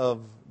idea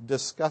of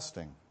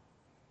disgusting.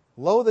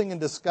 Loathing and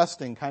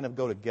disgusting kind of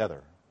go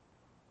together.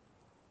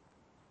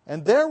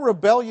 And their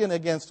rebellion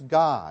against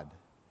God,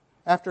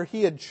 after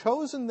He had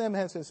chosen them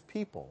as His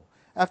people,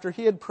 after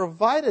He had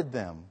provided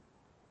them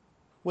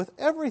with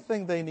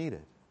everything they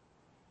needed,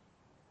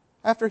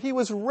 after He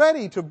was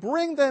ready to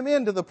bring them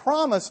into the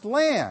promised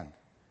land,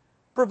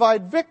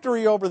 provide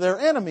victory over their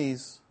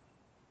enemies,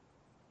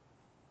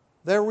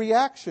 their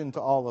reaction to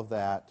all of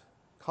that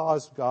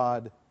caused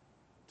God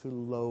to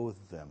loathe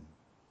them,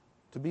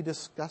 to be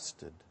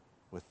disgusted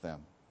with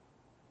them.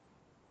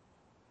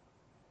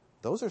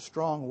 Those are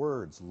strong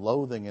words,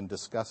 loathing and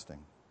disgusting.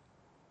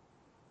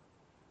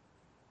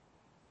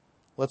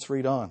 Let's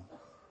read on.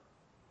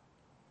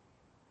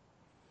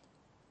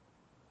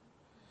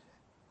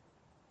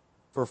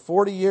 For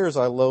 40 years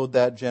I loathed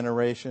that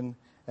generation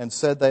and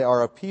said they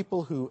are a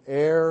people who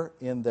err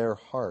in their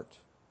heart,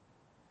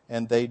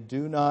 and they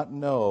do not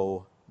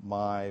know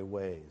my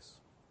ways.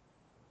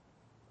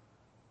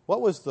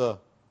 What was the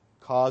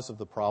cause of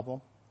the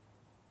problem?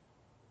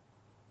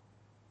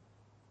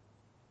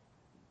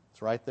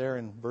 It's right there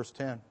in verse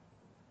 10.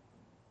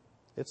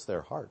 It's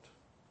their heart.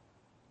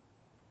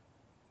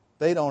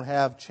 They don't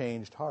have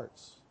changed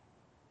hearts.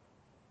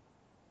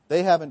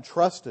 They haven't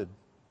trusted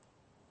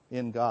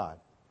in God.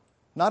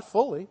 Not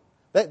fully.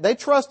 They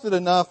trusted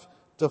enough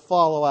to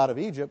follow out of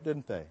Egypt,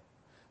 didn't they?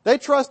 They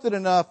trusted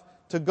enough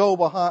to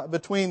go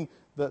between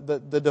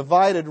the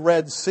divided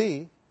Red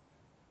Sea.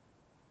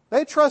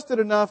 They trusted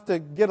enough to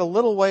get a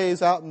little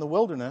ways out in the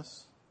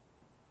wilderness.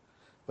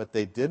 But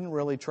they didn't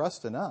really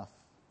trust enough.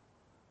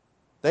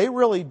 They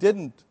really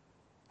didn't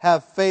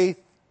have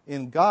faith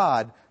in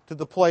God to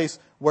the place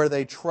where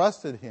they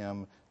trusted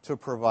Him to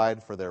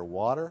provide for their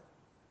water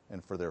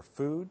and for their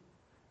food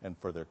and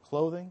for their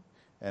clothing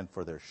and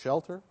for their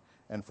shelter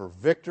and for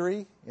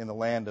victory in the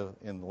land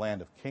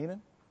of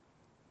Canaan.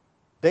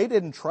 They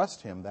didn't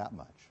trust Him that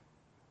much.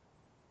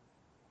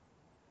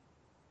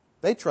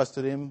 They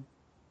trusted Him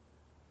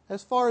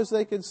as far as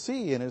they could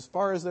see and as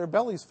far as their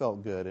bellies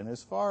felt good and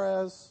as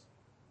far as,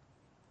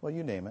 well,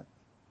 you name it.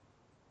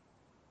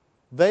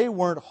 They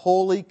weren't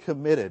wholly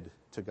committed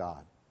to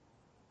God.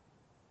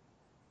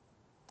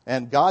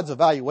 And God's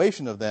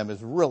evaluation of them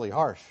is really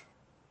harsh.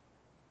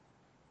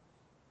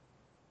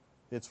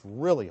 It's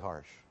really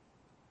harsh.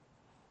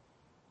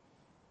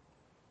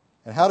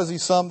 And how does He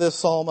sum this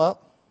psalm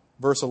up?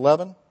 Verse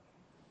 11.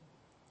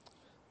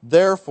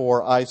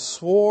 Therefore I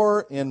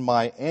swore in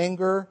my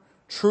anger,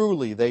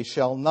 truly they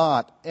shall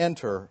not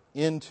enter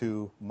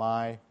into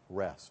my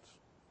rest.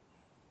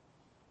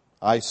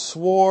 I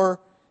swore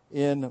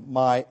in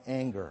my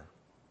anger.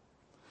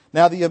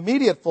 Now the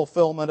immediate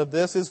fulfillment of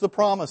this is the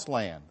promised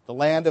land, the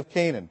land of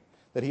Canaan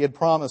that He had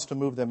promised to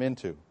move them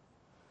into.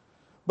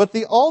 But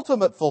the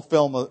ultimate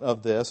fulfillment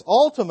of this,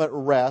 ultimate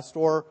rest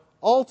or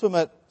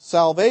ultimate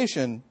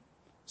salvation,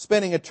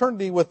 spending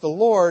eternity with the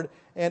Lord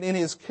and in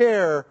His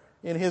care,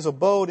 in His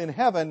abode in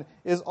heaven,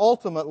 is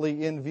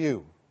ultimately in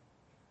view.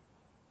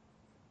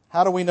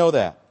 How do we know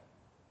that?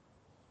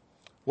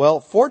 Well,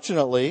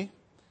 fortunately,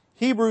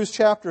 Hebrews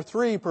chapter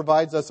 3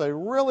 provides us a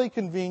really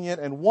convenient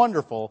and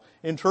wonderful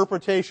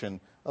interpretation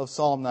of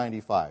Psalm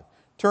 95.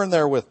 Turn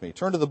there with me.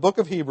 Turn to the book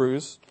of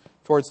Hebrews,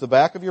 towards the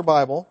back of your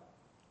Bible.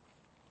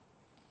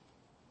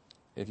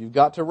 If you've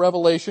got to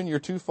Revelation, you're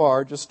too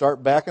far. Just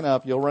start backing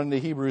up. You'll run into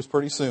Hebrews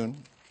pretty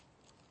soon.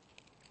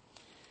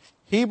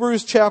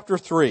 Hebrews chapter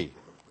 3.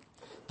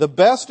 The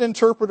best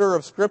interpreter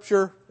of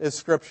Scripture is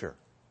Scripture.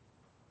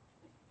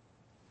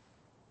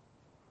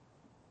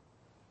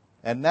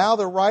 And now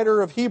the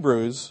writer of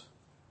Hebrews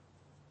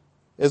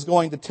is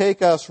going to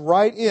take us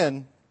right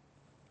in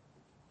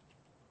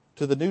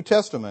to the New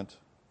Testament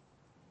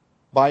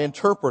by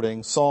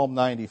interpreting Psalm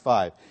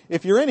 95.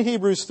 If you're in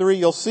Hebrews 3,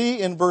 you'll see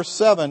in verse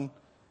 7,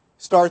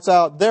 starts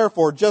out,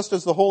 therefore, just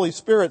as the Holy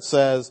Spirit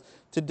says,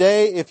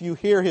 today if you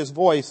hear His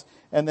voice,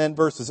 and then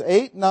verses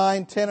 8,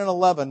 9, 10, and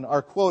 11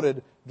 are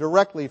quoted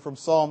directly from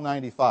Psalm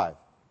 95.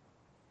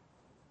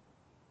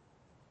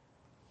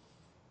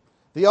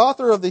 The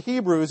author of the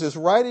Hebrews is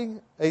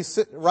writing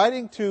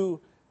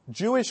to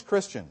Jewish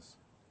Christians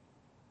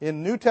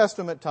in New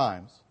Testament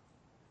times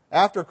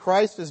after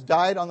Christ has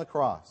died on the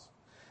cross.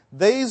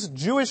 These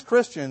Jewish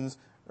Christians,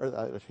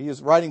 he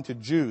is writing to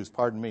Jews,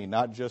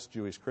 not just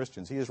Jewish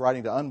Christians. He is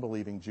writing to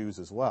unbelieving Jews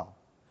as well.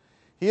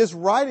 He is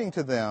writing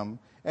to them,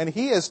 and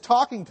he is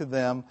talking to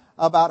them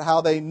about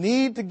how they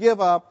need to give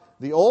up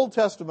the Old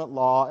Testament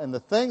law and the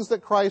things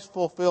that Christ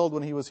fulfilled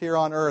when He was here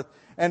on earth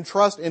and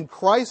trust in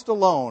Christ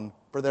alone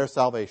for their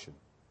salvation.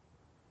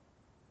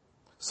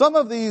 Some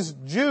of these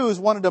Jews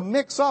wanted to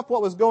mix up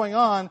what was going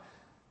on.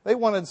 They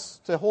wanted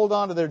to hold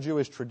on to their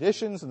Jewish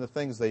traditions and the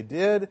things they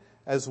did,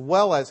 as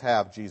well as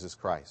have Jesus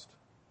Christ.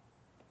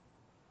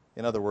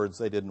 In other words,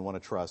 they didn't want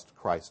to trust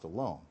Christ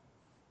alone.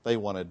 They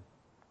wanted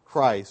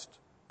Christ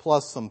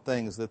plus some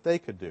things that they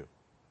could do.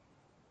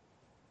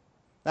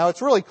 Now,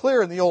 it's really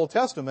clear in the Old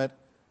Testament,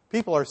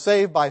 people are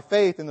saved by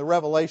faith in the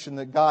revelation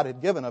that God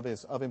had given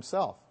of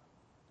himself.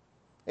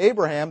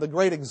 Abraham, the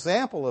great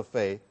example of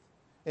faith,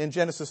 in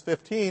Genesis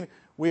 15,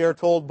 we are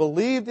told,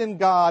 believed in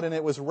God and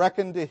it was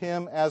reckoned to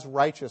him as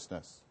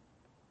righteousness.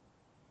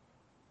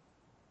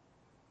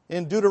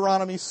 In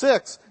Deuteronomy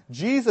 6,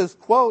 Jesus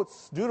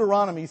quotes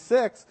Deuteronomy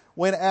 6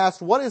 when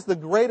asked, what is the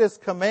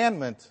greatest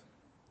commandment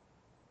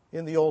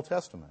in the Old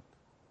Testament?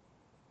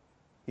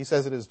 He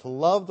says it is to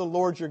love the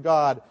Lord your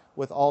God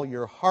with all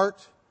your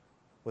heart,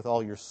 with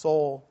all your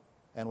soul,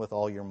 and with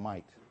all your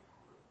might.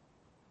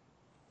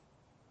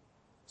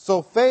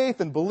 So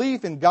faith and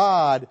belief in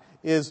God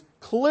is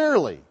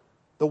clearly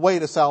the way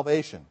to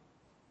salvation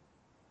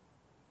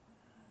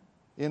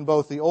in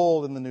both the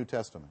Old and the New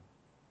Testament.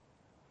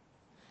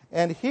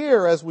 And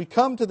here, as we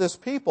come to this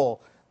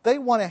people, they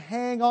want to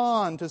hang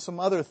on to some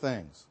other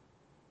things.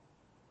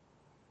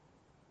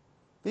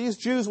 These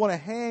Jews want to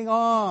hang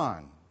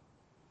on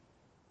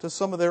to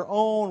some of their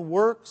own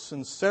works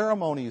and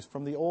ceremonies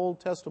from the Old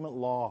Testament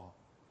law.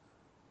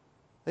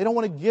 They don't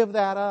want to give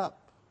that up.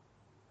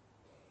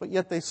 But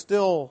yet they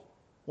still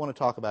want to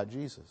talk about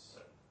Jesus.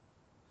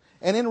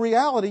 And in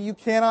reality, you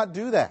cannot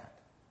do that.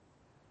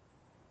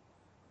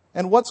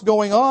 And what's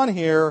going on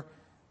here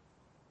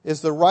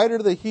is the writer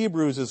to the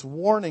Hebrews is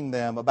warning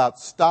them about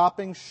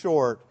stopping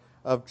short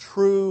of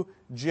true,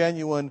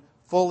 genuine,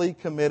 fully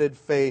committed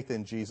faith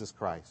in Jesus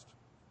Christ.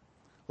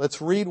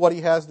 Let's read what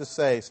he has to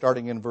say,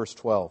 starting in verse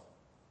 12.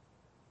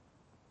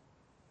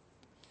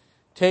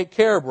 Take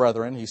care,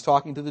 brethren. He's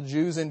talking to the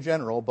Jews in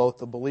general, both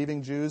the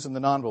believing Jews and the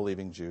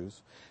non-believing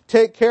Jews.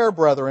 Take care,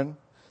 brethren,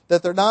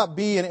 that there not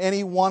be in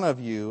any one of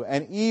you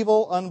an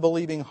evil,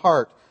 unbelieving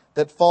heart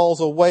that falls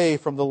away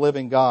from the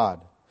living God.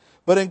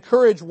 But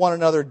encourage one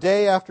another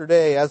day after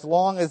day, as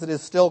long as it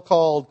is still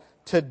called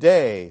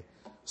today,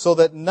 so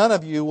that none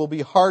of you will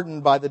be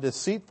hardened by the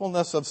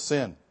deceitfulness of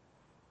sin.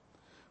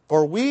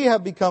 For we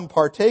have become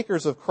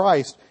partakers of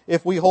Christ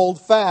if we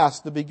hold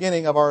fast the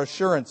beginning of our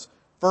assurance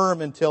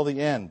firm until the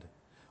end.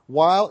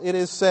 While it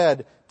is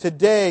said,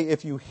 today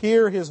if you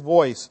hear his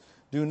voice,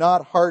 do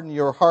not harden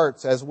your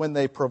hearts as when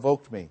they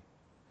provoked me.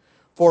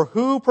 For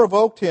who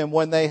provoked him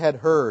when they had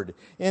heard?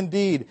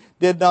 Indeed,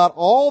 did not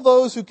all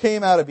those who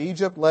came out of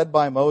Egypt led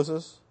by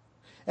Moses?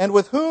 And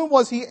with whom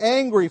was he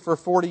angry for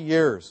 40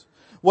 years?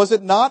 Was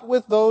it not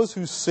with those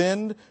who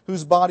sinned,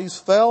 whose bodies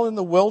fell in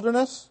the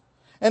wilderness?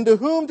 And to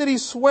whom did he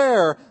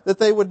swear that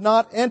they would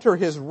not enter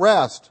his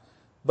rest,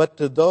 but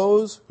to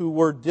those who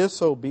were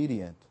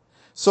disobedient?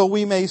 So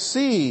we may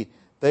see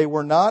they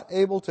were not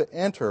able to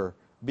enter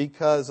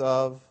because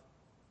of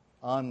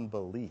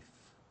unbelief.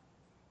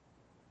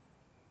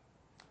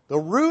 The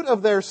root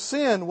of their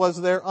sin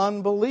was their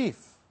unbelief.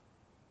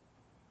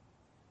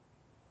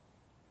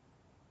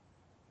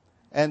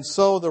 And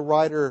so the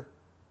writer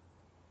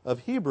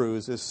of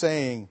Hebrews is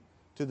saying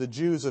to the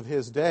Jews of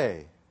his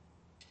day,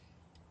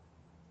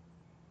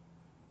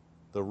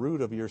 the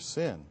root of your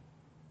sin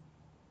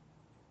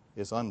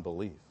is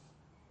unbelief.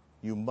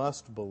 You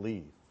must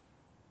believe.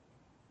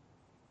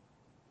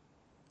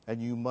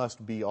 And you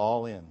must be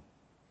all in.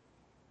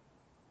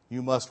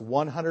 You must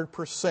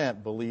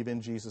 100% believe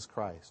in Jesus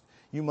Christ.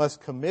 You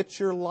must commit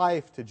your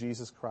life to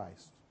Jesus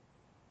Christ.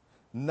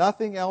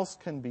 Nothing else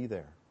can be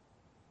there.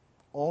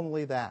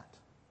 Only that.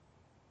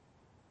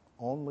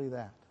 Only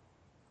that.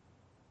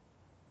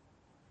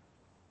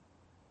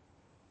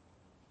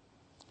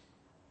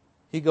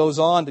 He goes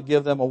on to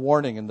give them a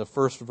warning in the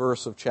first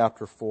verse of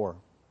chapter 4.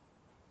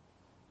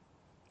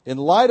 In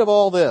light of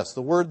all this,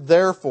 the word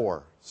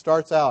therefore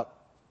starts out,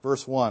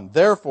 verse 1.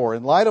 Therefore,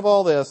 in light of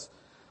all this,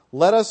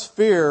 let us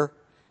fear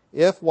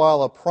if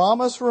while a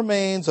promise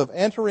remains of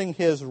entering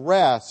his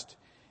rest,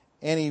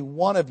 any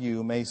one of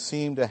you may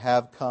seem to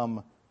have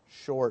come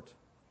short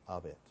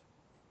of it.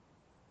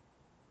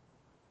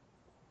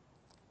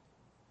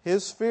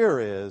 His fear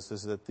is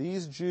that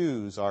these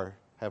Jews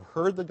have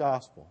heard the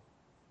gospel.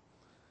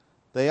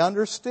 They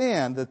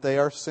understand that they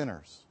are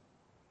sinners.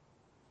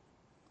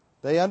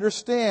 They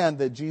understand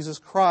that Jesus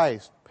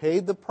Christ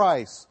paid the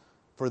price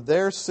for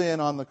their sin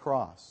on the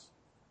cross.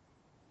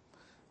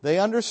 They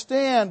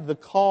understand the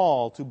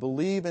call to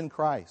believe in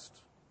Christ.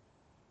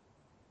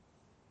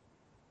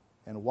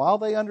 And while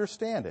they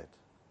understand it,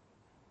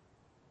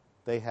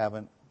 they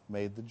haven't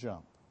made the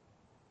jump.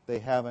 They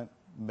haven't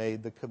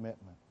made the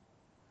commitment.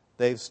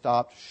 They've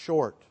stopped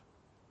short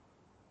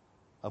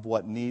of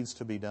what needs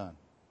to be done.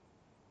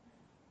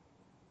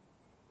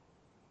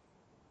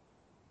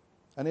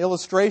 An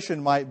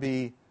illustration might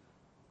be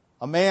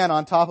a man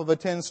on top of a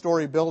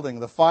 10-story building.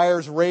 The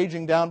fire's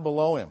raging down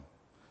below him.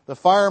 The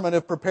firemen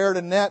have prepared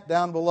a net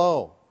down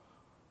below.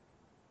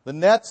 The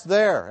net's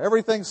there.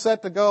 Everything's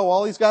set to go.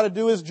 All he's got to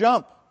do is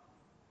jump.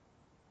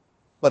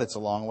 but it's a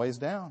long ways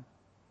down.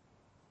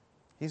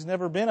 He's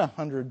never been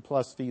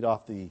 100+ feet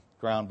off the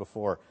ground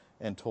before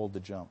and told to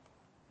jump.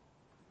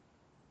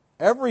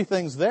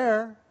 Everything's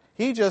there.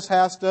 He just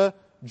has to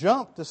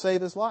jump to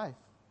save his life.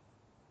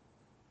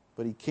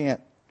 But he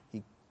can't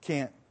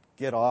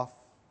get off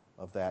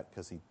of that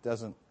because he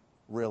doesn't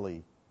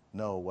really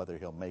know whether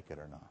he'll make it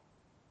or not.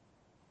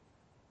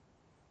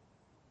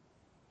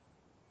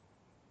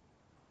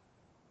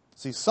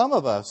 See, some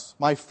of us,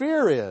 my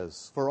fear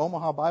is for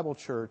Omaha Bible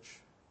Church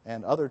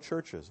and other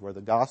churches where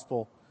the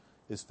gospel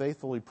is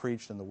faithfully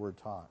preached and the word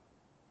taught,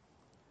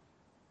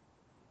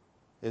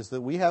 is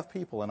that we have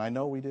people, and I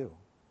know we do,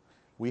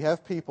 we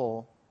have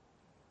people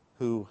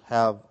who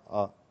have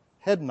a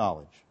head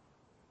knowledge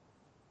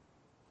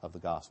of the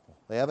gospel.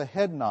 They have a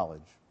head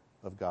knowledge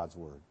of God's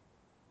word.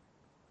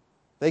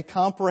 They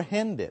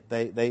comprehend it.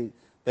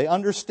 They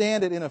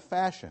understand it in a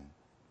fashion.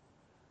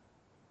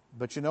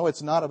 But you know,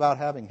 it's not about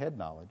having head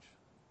knowledge.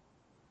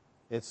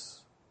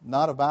 It's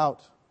not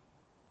about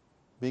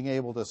being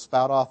able to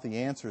spout off the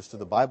answers to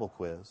the Bible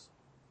quiz.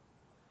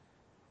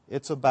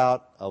 It's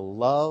about a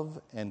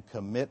love and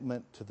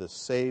commitment to the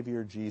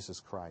Savior, Jesus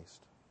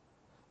Christ.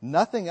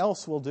 Nothing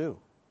else will do.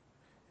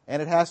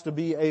 And it has to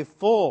be a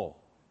full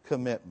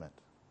commitment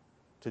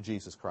to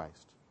Jesus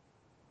Christ.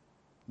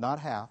 Not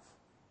half,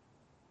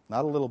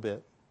 not a little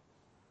bit,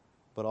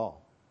 but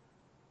all.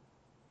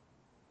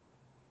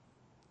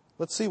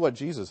 Let's see what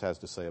Jesus has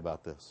to say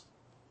about this.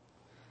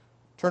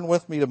 Turn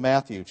with me to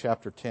Matthew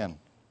chapter 10.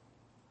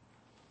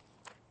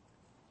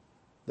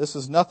 This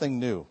is nothing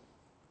new.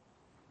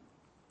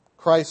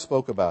 Christ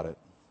spoke about it.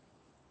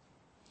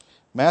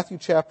 Matthew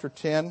chapter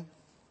 10,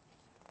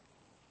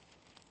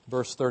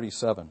 verse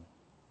 37.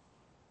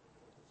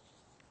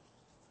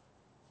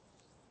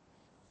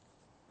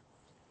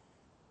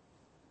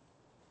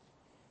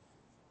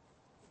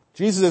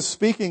 Jesus is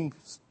speaking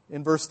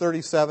in verse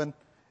 37,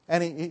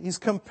 and he's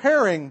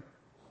comparing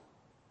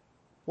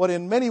what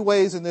in many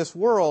ways in this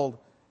world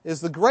is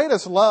the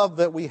greatest love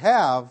that we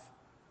have,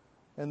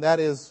 and that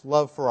is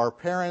love for our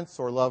parents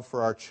or love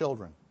for our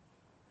children.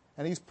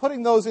 And he's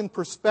putting those in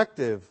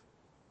perspective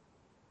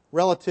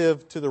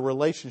relative to the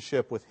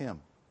relationship with Him.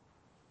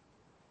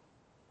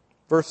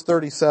 Verse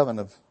 37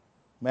 of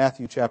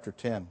Matthew chapter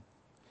 10.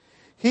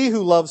 He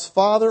who loves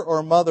father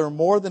or mother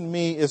more than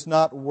me is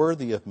not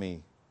worthy of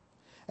me.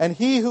 And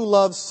he who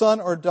loves son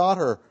or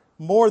daughter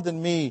more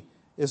than me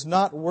is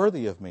not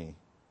worthy of me.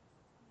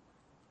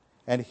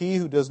 And he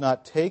who does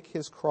not take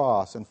his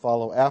cross and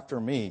follow after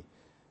me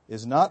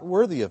is not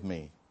worthy of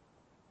me.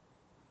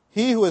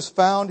 He who has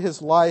found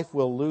his life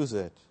will lose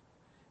it,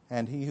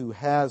 and he who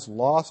has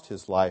lost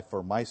his life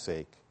for my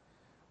sake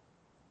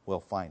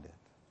will find it.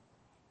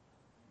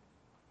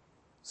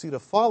 See, to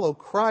follow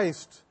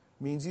Christ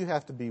means you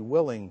have to be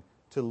willing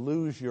to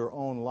lose your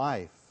own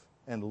life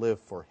and live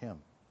for Him.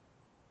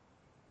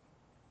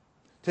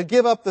 To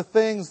give up the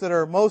things that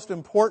are most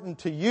important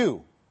to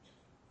you,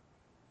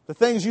 the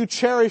things you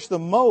cherish the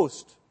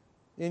most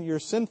in your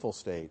sinful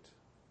state,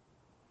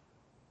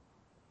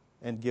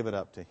 and give it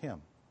up to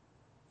Him.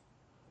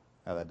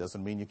 Now, that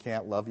doesn't mean you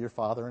can't love your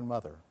father and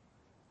mother.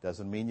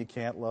 Doesn't mean you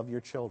can't love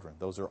your children.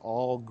 Those are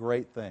all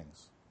great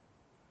things.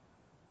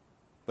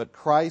 But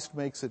Christ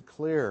makes it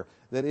clear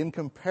that in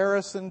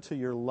comparison to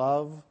your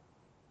love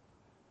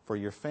for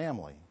your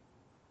family,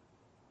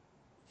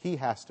 He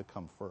has to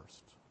come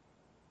first.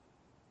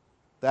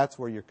 That's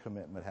where your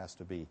commitment has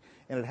to be.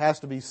 And it has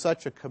to be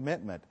such a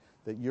commitment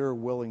that you're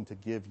willing to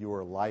give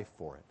your life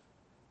for it,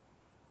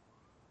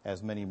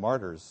 as many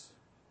martyrs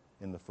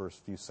in the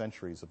first few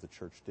centuries of the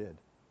church did.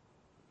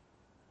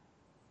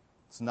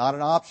 It's not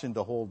an option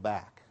to hold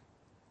back.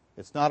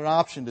 It's not an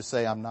option to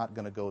say, I'm not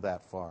going to go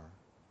that far.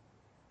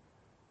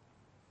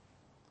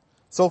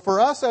 So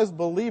for us as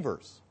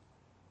believers,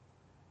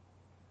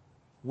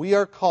 we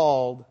are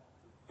called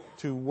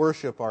to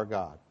worship our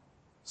God.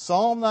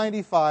 Psalm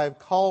 95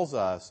 calls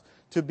us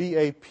to be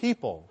a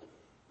people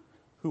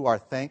who are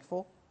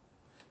thankful,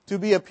 to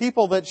be a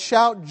people that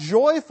shout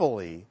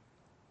joyfully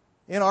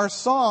in our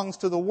songs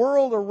to the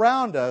world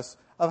around us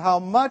of how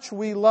much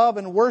we love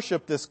and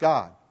worship this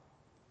God,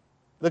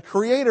 the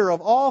Creator of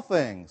all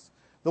things,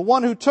 the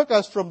one who took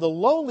us from the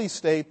lowly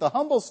state, the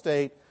humble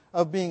state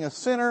of being a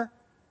sinner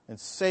and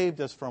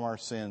saved us from our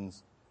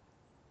sins.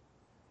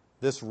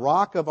 This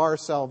rock of our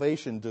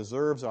salvation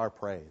deserves our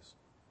praise.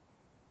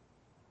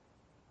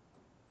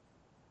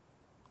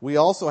 We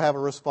also have a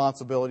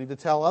responsibility to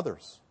tell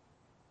others.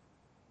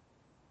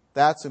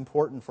 That's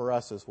important for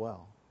us as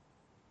well.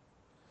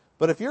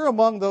 But if you're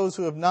among those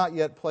who have not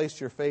yet placed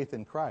your faith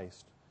in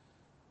Christ,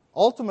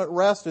 ultimate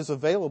rest is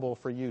available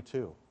for you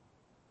too.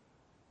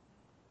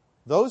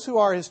 Those who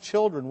are His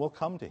children will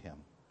come to Him.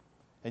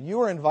 And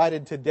you are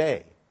invited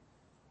today.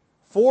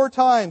 4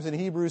 times in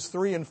Hebrews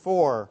 3 and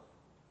 4,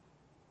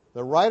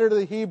 the writer to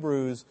the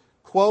Hebrews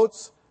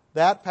quotes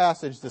that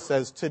passage that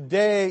says,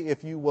 today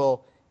if you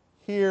will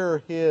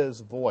hear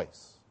His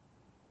voice.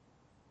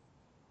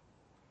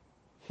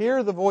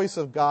 Hear the voice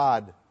of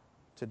God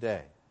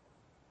today.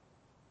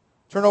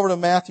 Turn over to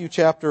Matthew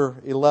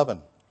chapter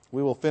 11.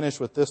 We will finish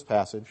with this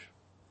passage.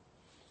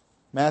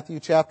 Matthew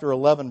chapter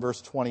 11,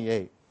 verse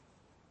 28.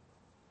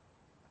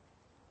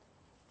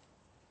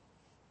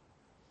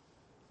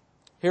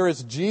 Here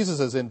is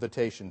Jesus'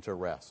 invitation to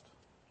rest.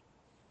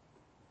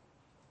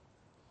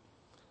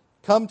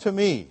 Come to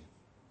me,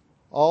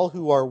 all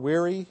who are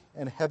weary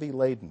and heavy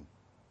laden,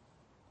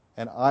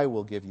 and I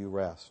will give you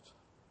rest.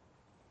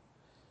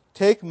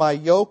 Take my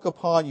yoke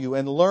upon you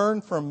and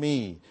learn from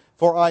me,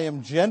 for I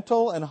am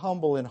gentle and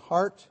humble in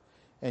heart,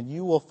 and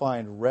you will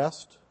find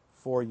rest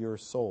for your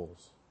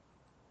souls.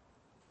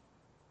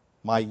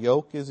 My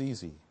yoke is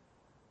easy,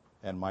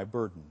 and my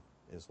burden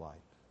is light.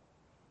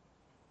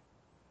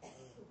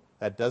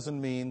 That doesn't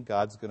mean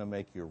God's going to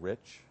make you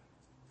rich.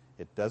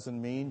 It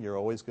doesn't mean you're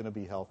always going to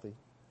be healthy.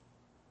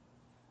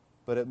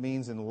 But it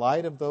means in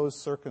light of those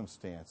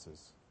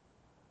circumstances,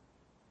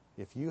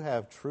 if you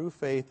have true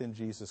faith in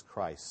Jesus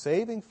Christ,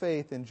 saving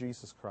faith in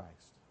Jesus Christ,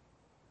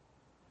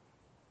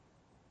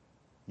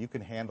 you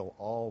can handle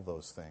all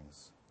those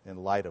things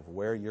in light of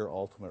where your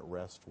ultimate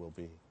rest will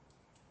be.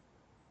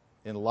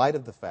 In light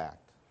of the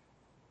fact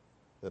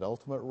that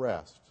ultimate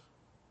rest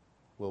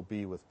will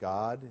be with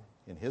God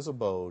in His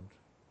abode,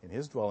 in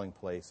His dwelling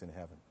place in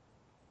heaven.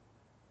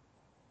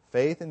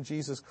 Faith in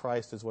Jesus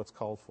Christ is what's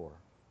called for.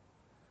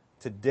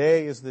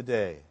 Today is the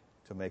day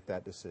to make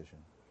that decision.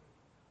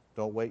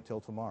 Don't wait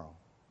till tomorrow.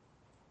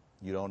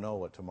 You don't know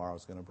what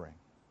tomorrow's going to bring.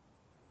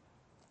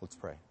 Let's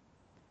pray.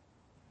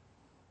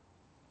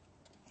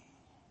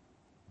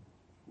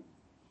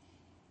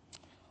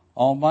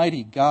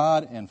 Almighty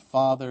God and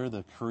Father,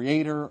 the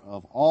Creator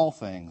of all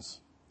things,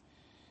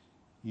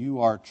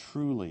 you are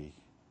truly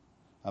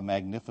a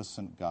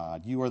magnificent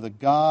God. You are the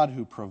God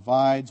who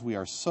provides. We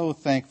are so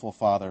thankful,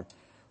 Father,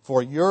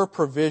 for your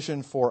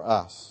provision for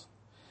us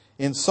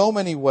in so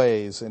many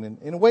ways, and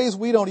in ways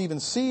we don't even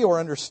see or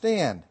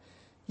understand.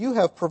 You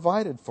have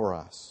provided for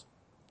us.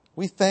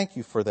 We thank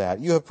you for that.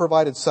 You have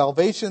provided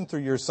salvation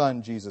through your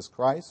Son, Jesus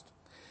Christ.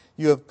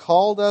 You have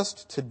called us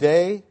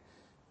today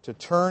to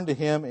turn to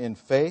Him in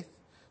faith,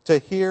 to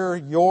hear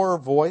your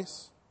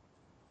voice.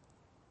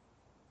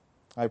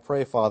 I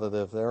pray, Father,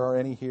 that if there are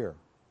any here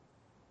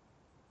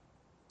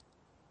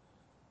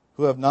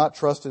who have not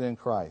trusted in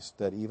Christ,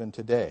 that even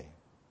today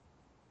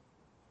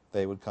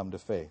they would come to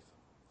faith,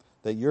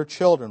 that your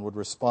children would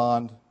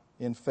respond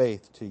in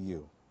faith to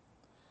you.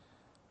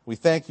 We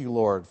thank you,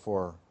 Lord,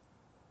 for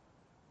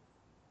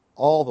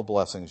all the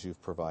blessings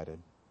you've provided.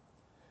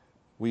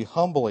 We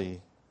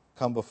humbly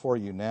come before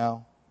you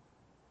now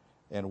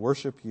and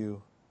worship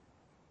you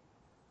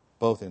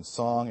both in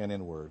song and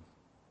in word.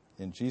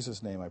 In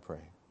Jesus' name I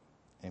pray.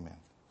 Amen.